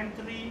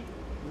inventory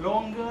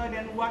longer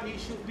than what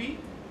it should be?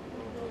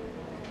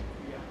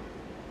 Yeah.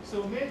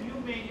 So maybe you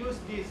may use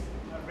this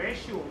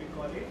ratio, we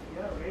call it,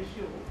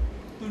 ratio,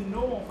 to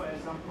know, for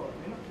example,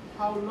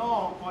 how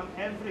long on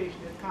average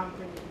the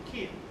company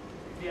keep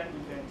their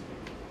inventory.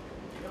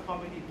 How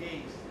many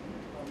days.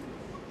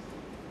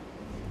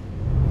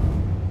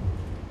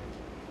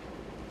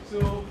 So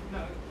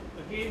now,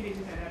 again, this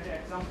is another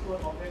example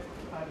of the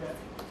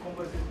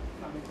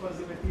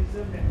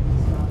conservatism that we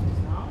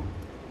discussed now,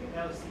 in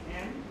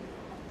LCM.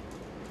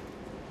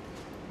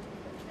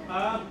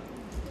 Yeah.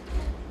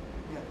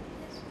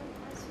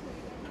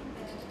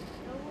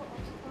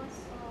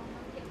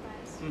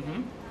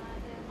 Mm-hmm.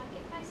 The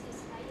market price is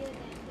higher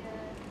than the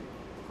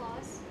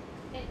cost.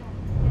 The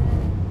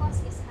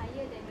cost is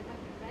higher than the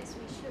market price.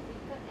 We should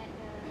record at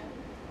the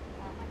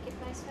market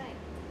price, right?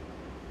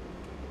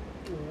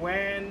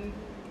 When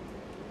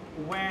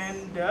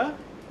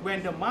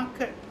the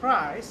market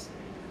price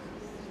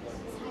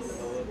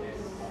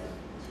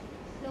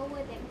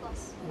lower than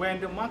cost. When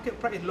the market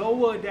price is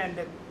lower than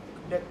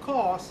the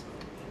cost,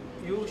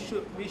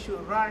 we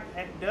should write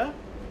at the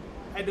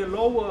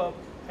lower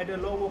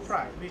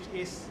price, which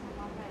is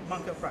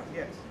market price.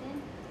 Yes.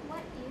 Then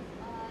what if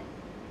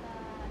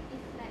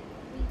like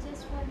we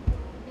just want to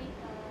make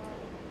a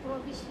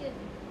provision?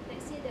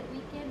 Let's say that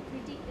we can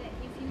predict that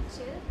in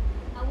future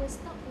our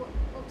stock will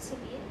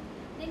obsolete.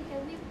 Then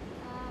can we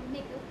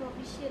make a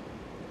provision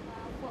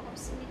for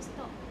obsolete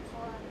stock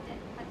for that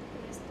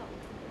particular stock?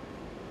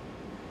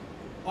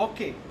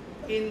 Okay.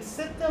 In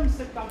certain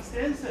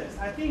circumstances,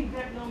 I think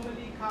that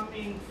normally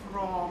coming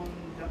from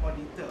the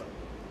auditor.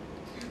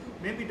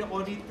 Maybe the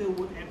auditor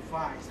would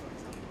advise, for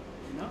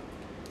example,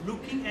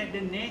 looking at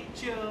the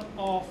nature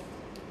of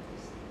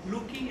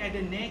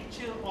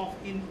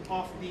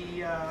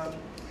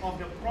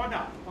the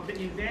product, of the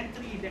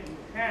inventory that you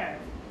have,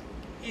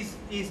 is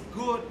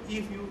good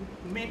if you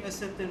make a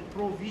certain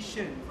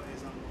provision, for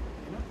example,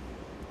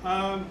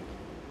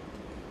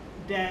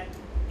 that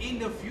in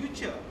the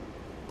future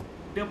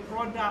the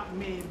product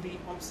may be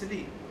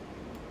obsolete,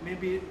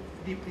 maybe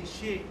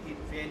depreciate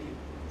its value.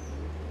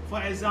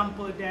 For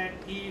example, that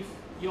if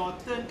your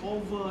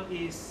turnover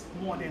is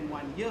more than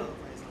 1 year,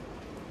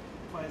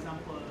 for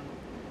example,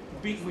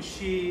 big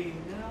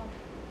machine,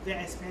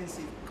 very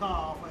expensive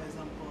car, for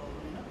example,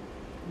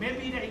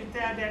 maybe that you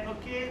tell that,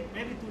 okay,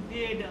 maybe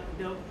today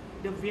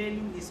the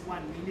value is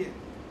 1 million,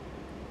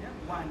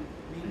 1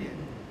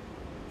 million.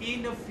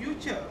 In the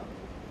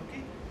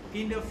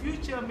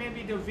future,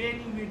 maybe the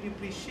value will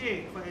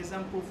depreciate, for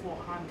example, for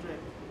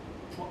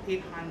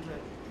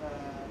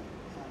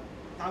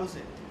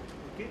 800,000.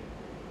 Okay.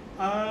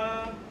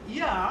 I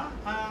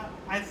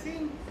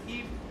think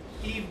if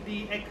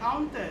the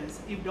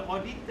accountants, if the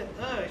auditor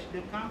urge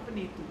the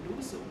company to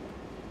do so,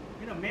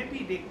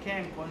 maybe they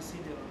can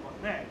consider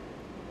about that.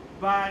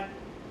 But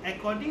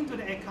according to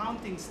the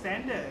accounting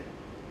standard,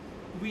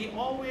 we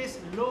always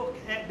look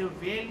at the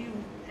value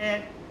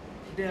at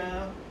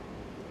the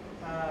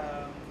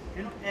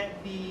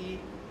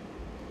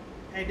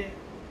at the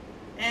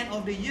end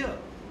of the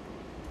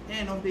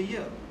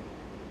year.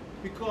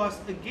 Because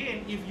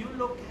again, if you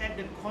look at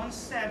the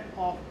concept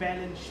of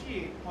balance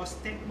sheet or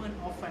statement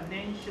of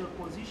financial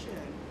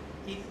position,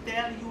 it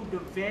tells you the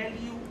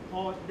value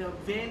of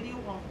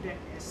that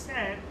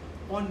asset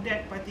on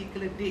that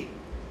particular date.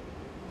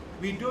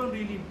 We don't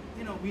really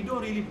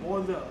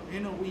bother,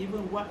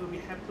 even what will be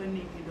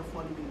happening in the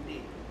following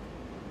day.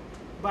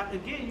 But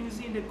again,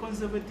 using the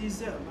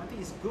conservatism, I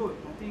think it's good.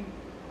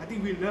 I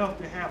think we love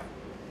to have,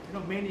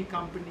 many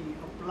companies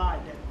apply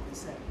that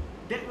concept.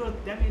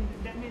 That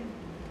mean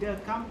the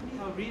company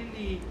are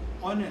really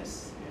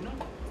honest,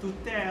 to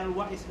tell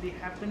what is really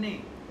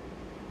happening,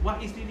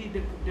 what is really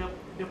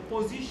the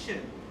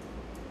position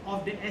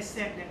of the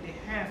asset that they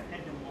have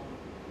at the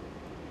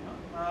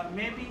moment.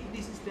 Maybe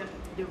this is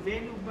the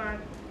value, but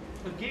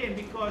again,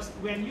 because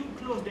when you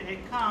close the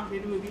account,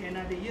 it will be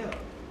another year.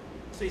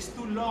 So it's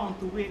too long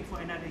to wait for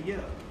another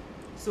year.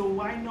 So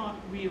why not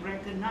we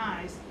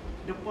recognize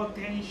the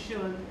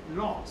potential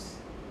loss,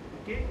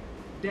 okay,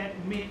 that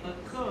may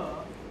occur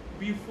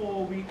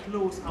before we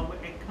close our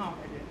account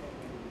at the end.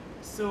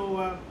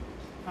 So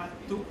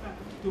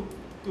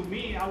to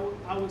me, I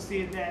would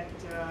say that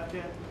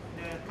the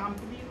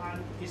company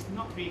is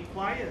not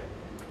required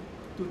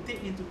to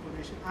take into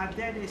consideration.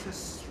 That is a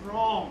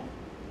strong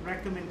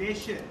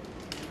recommendation.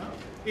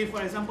 If,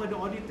 for example, the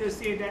auditor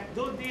say that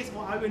those days,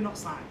 I will not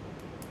sign.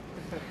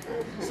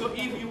 So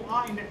if you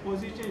are in that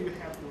position, you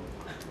have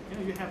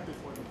to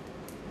follow.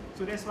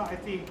 So that's why I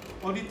think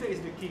auditor is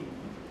the king.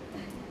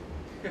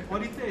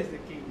 Auditor is the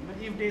king.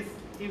 If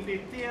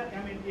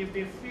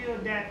they feel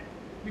that,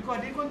 because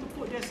they're going to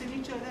put their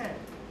signature there,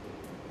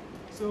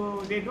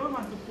 so they don't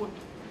want to put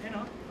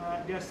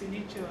their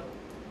signature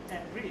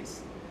at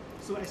risk.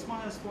 So as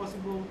much as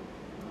possible,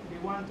 they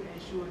want to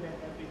ensure that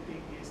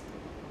everything is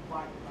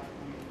abided by,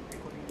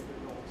 according to the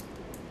laws.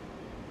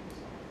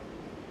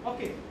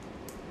 Okay,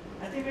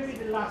 I think maybe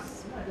the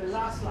last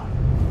slide.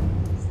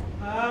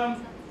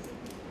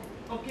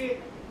 Okay,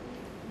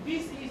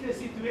 this is the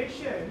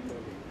situation.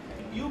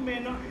 You may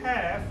not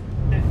have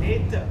the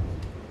data,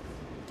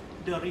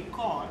 the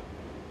record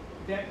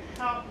that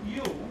help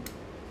you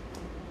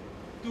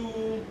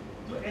to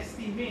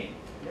estimate,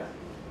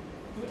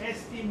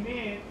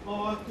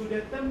 or to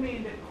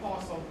determine the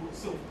cost of goods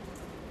sold.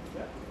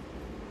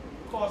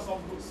 Cost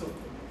of goods sold.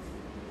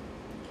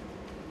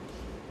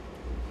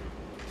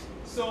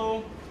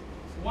 So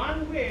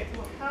one way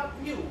to help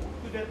you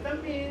to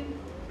determine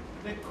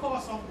the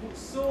cost of goods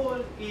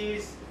sold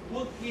is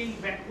working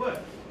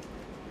backward.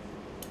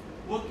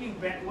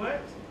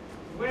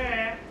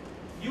 Where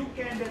you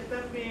can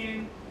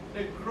determine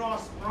the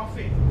gross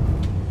profit.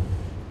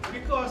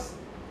 Because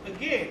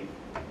again,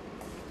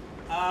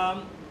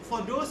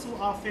 for those who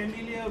are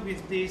familiar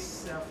with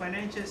this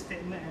financial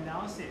statement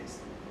analysis,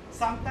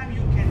 sometimes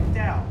you can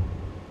tell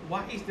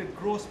what is the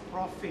gross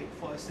profit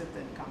for a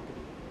certain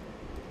company.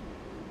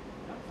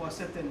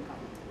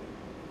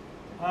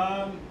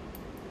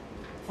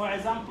 For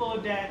example,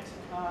 that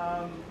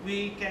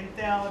we can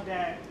tell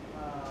that,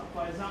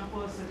 for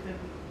example, certain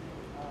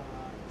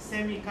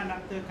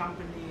semiconductor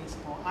companies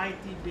or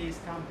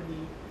IT-based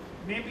company,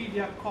 maybe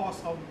their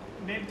gross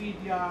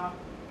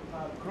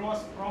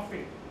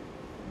profit,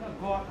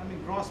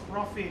 gross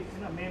profit,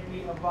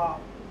 maybe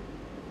about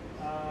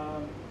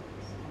how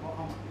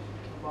much?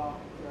 About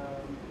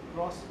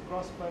gross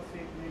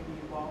profit maybe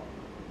about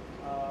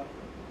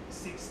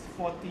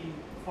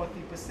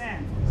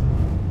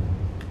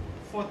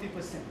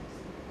 40%.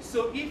 So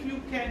if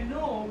you can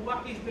know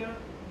what is the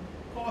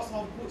cost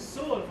of goods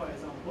sold, for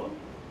example,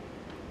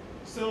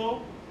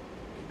 so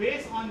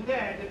based on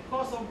that, the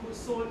cost of goods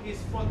sold is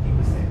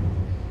 40%,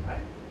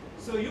 right?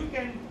 So you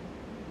can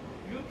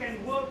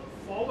work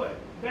forward,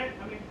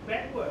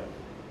 backward.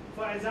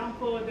 For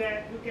example,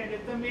 that you can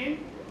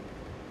determine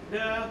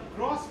the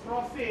gross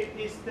profit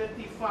is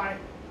 35%,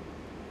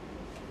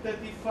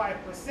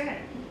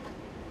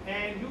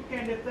 and you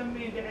can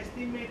determine the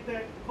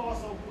estimated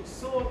cost of goods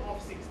sold of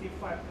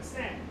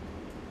 65%,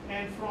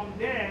 and from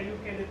there you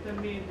can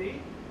determine the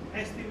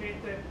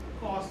estimated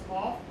cost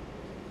of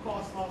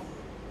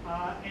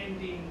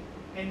ending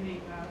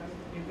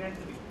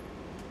inventory.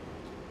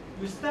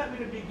 You start with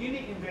the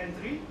beginning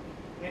inventory,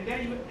 and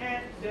then you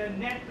add the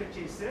net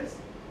purchases.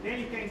 Then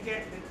you can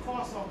get the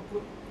cost of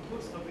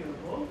goods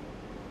available,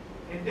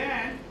 and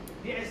then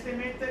the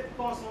estimated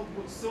cost of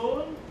goods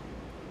sold.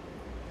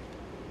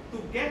 To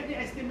get the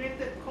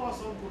estimated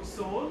cost of goods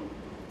sold,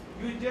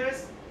 you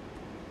just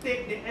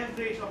take the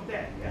average of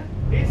that.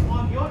 Based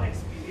on your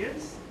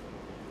experience,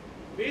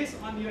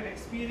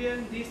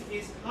 this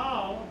is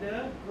how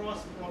the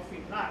gross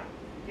profit lies.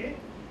 Okay,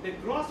 the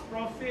gross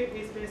profit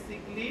is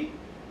basically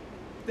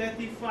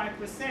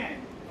 35%.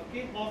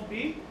 Okay,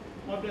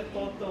 of the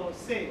total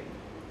sale.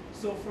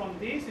 So from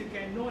this, you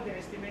can know the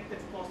estimated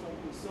cost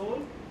of goods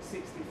sold,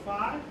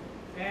 65,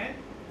 and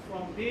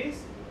from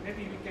this,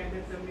 maybe we can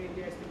determine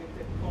the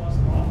estimated cost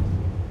of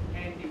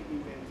ending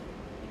inventory.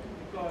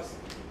 Because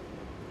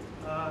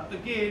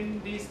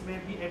again, this may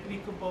be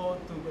applicable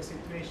to the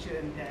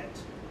situation that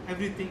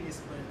everything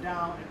is burned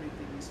down,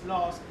 everything is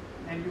lost,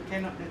 and you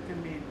cannot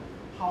determine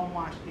how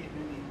much it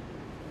really,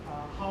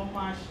 how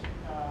much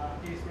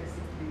is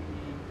basically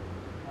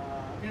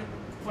the,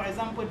 for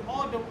example,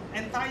 all the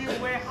entire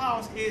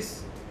warehouse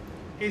is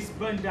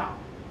burned down,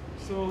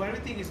 so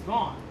everything is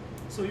gone.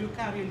 So you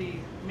can't really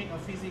make a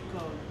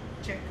physical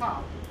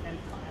checkup and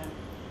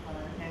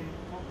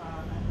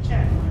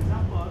check, for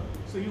example.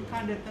 So you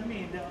can't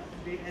determine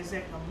the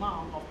exact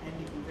amount of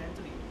ending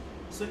inventory.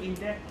 So in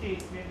that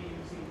case, maybe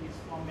using this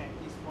format,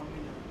 this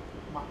formula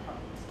markup.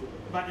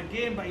 But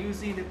again, by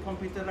using the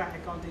computerized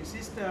accounting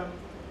system,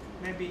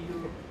 maybe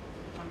you,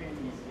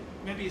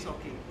 maybe it's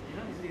okay.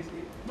 It's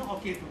not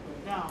okay to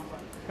burn down,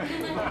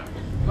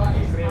 but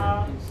it's,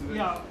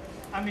 yeah,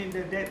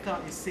 the data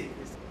is safe.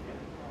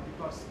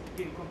 Because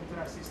again,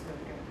 computerized system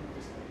can do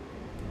this.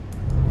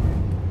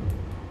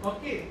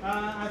 Okay,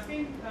 I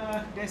think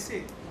that's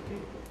it.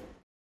 Okay.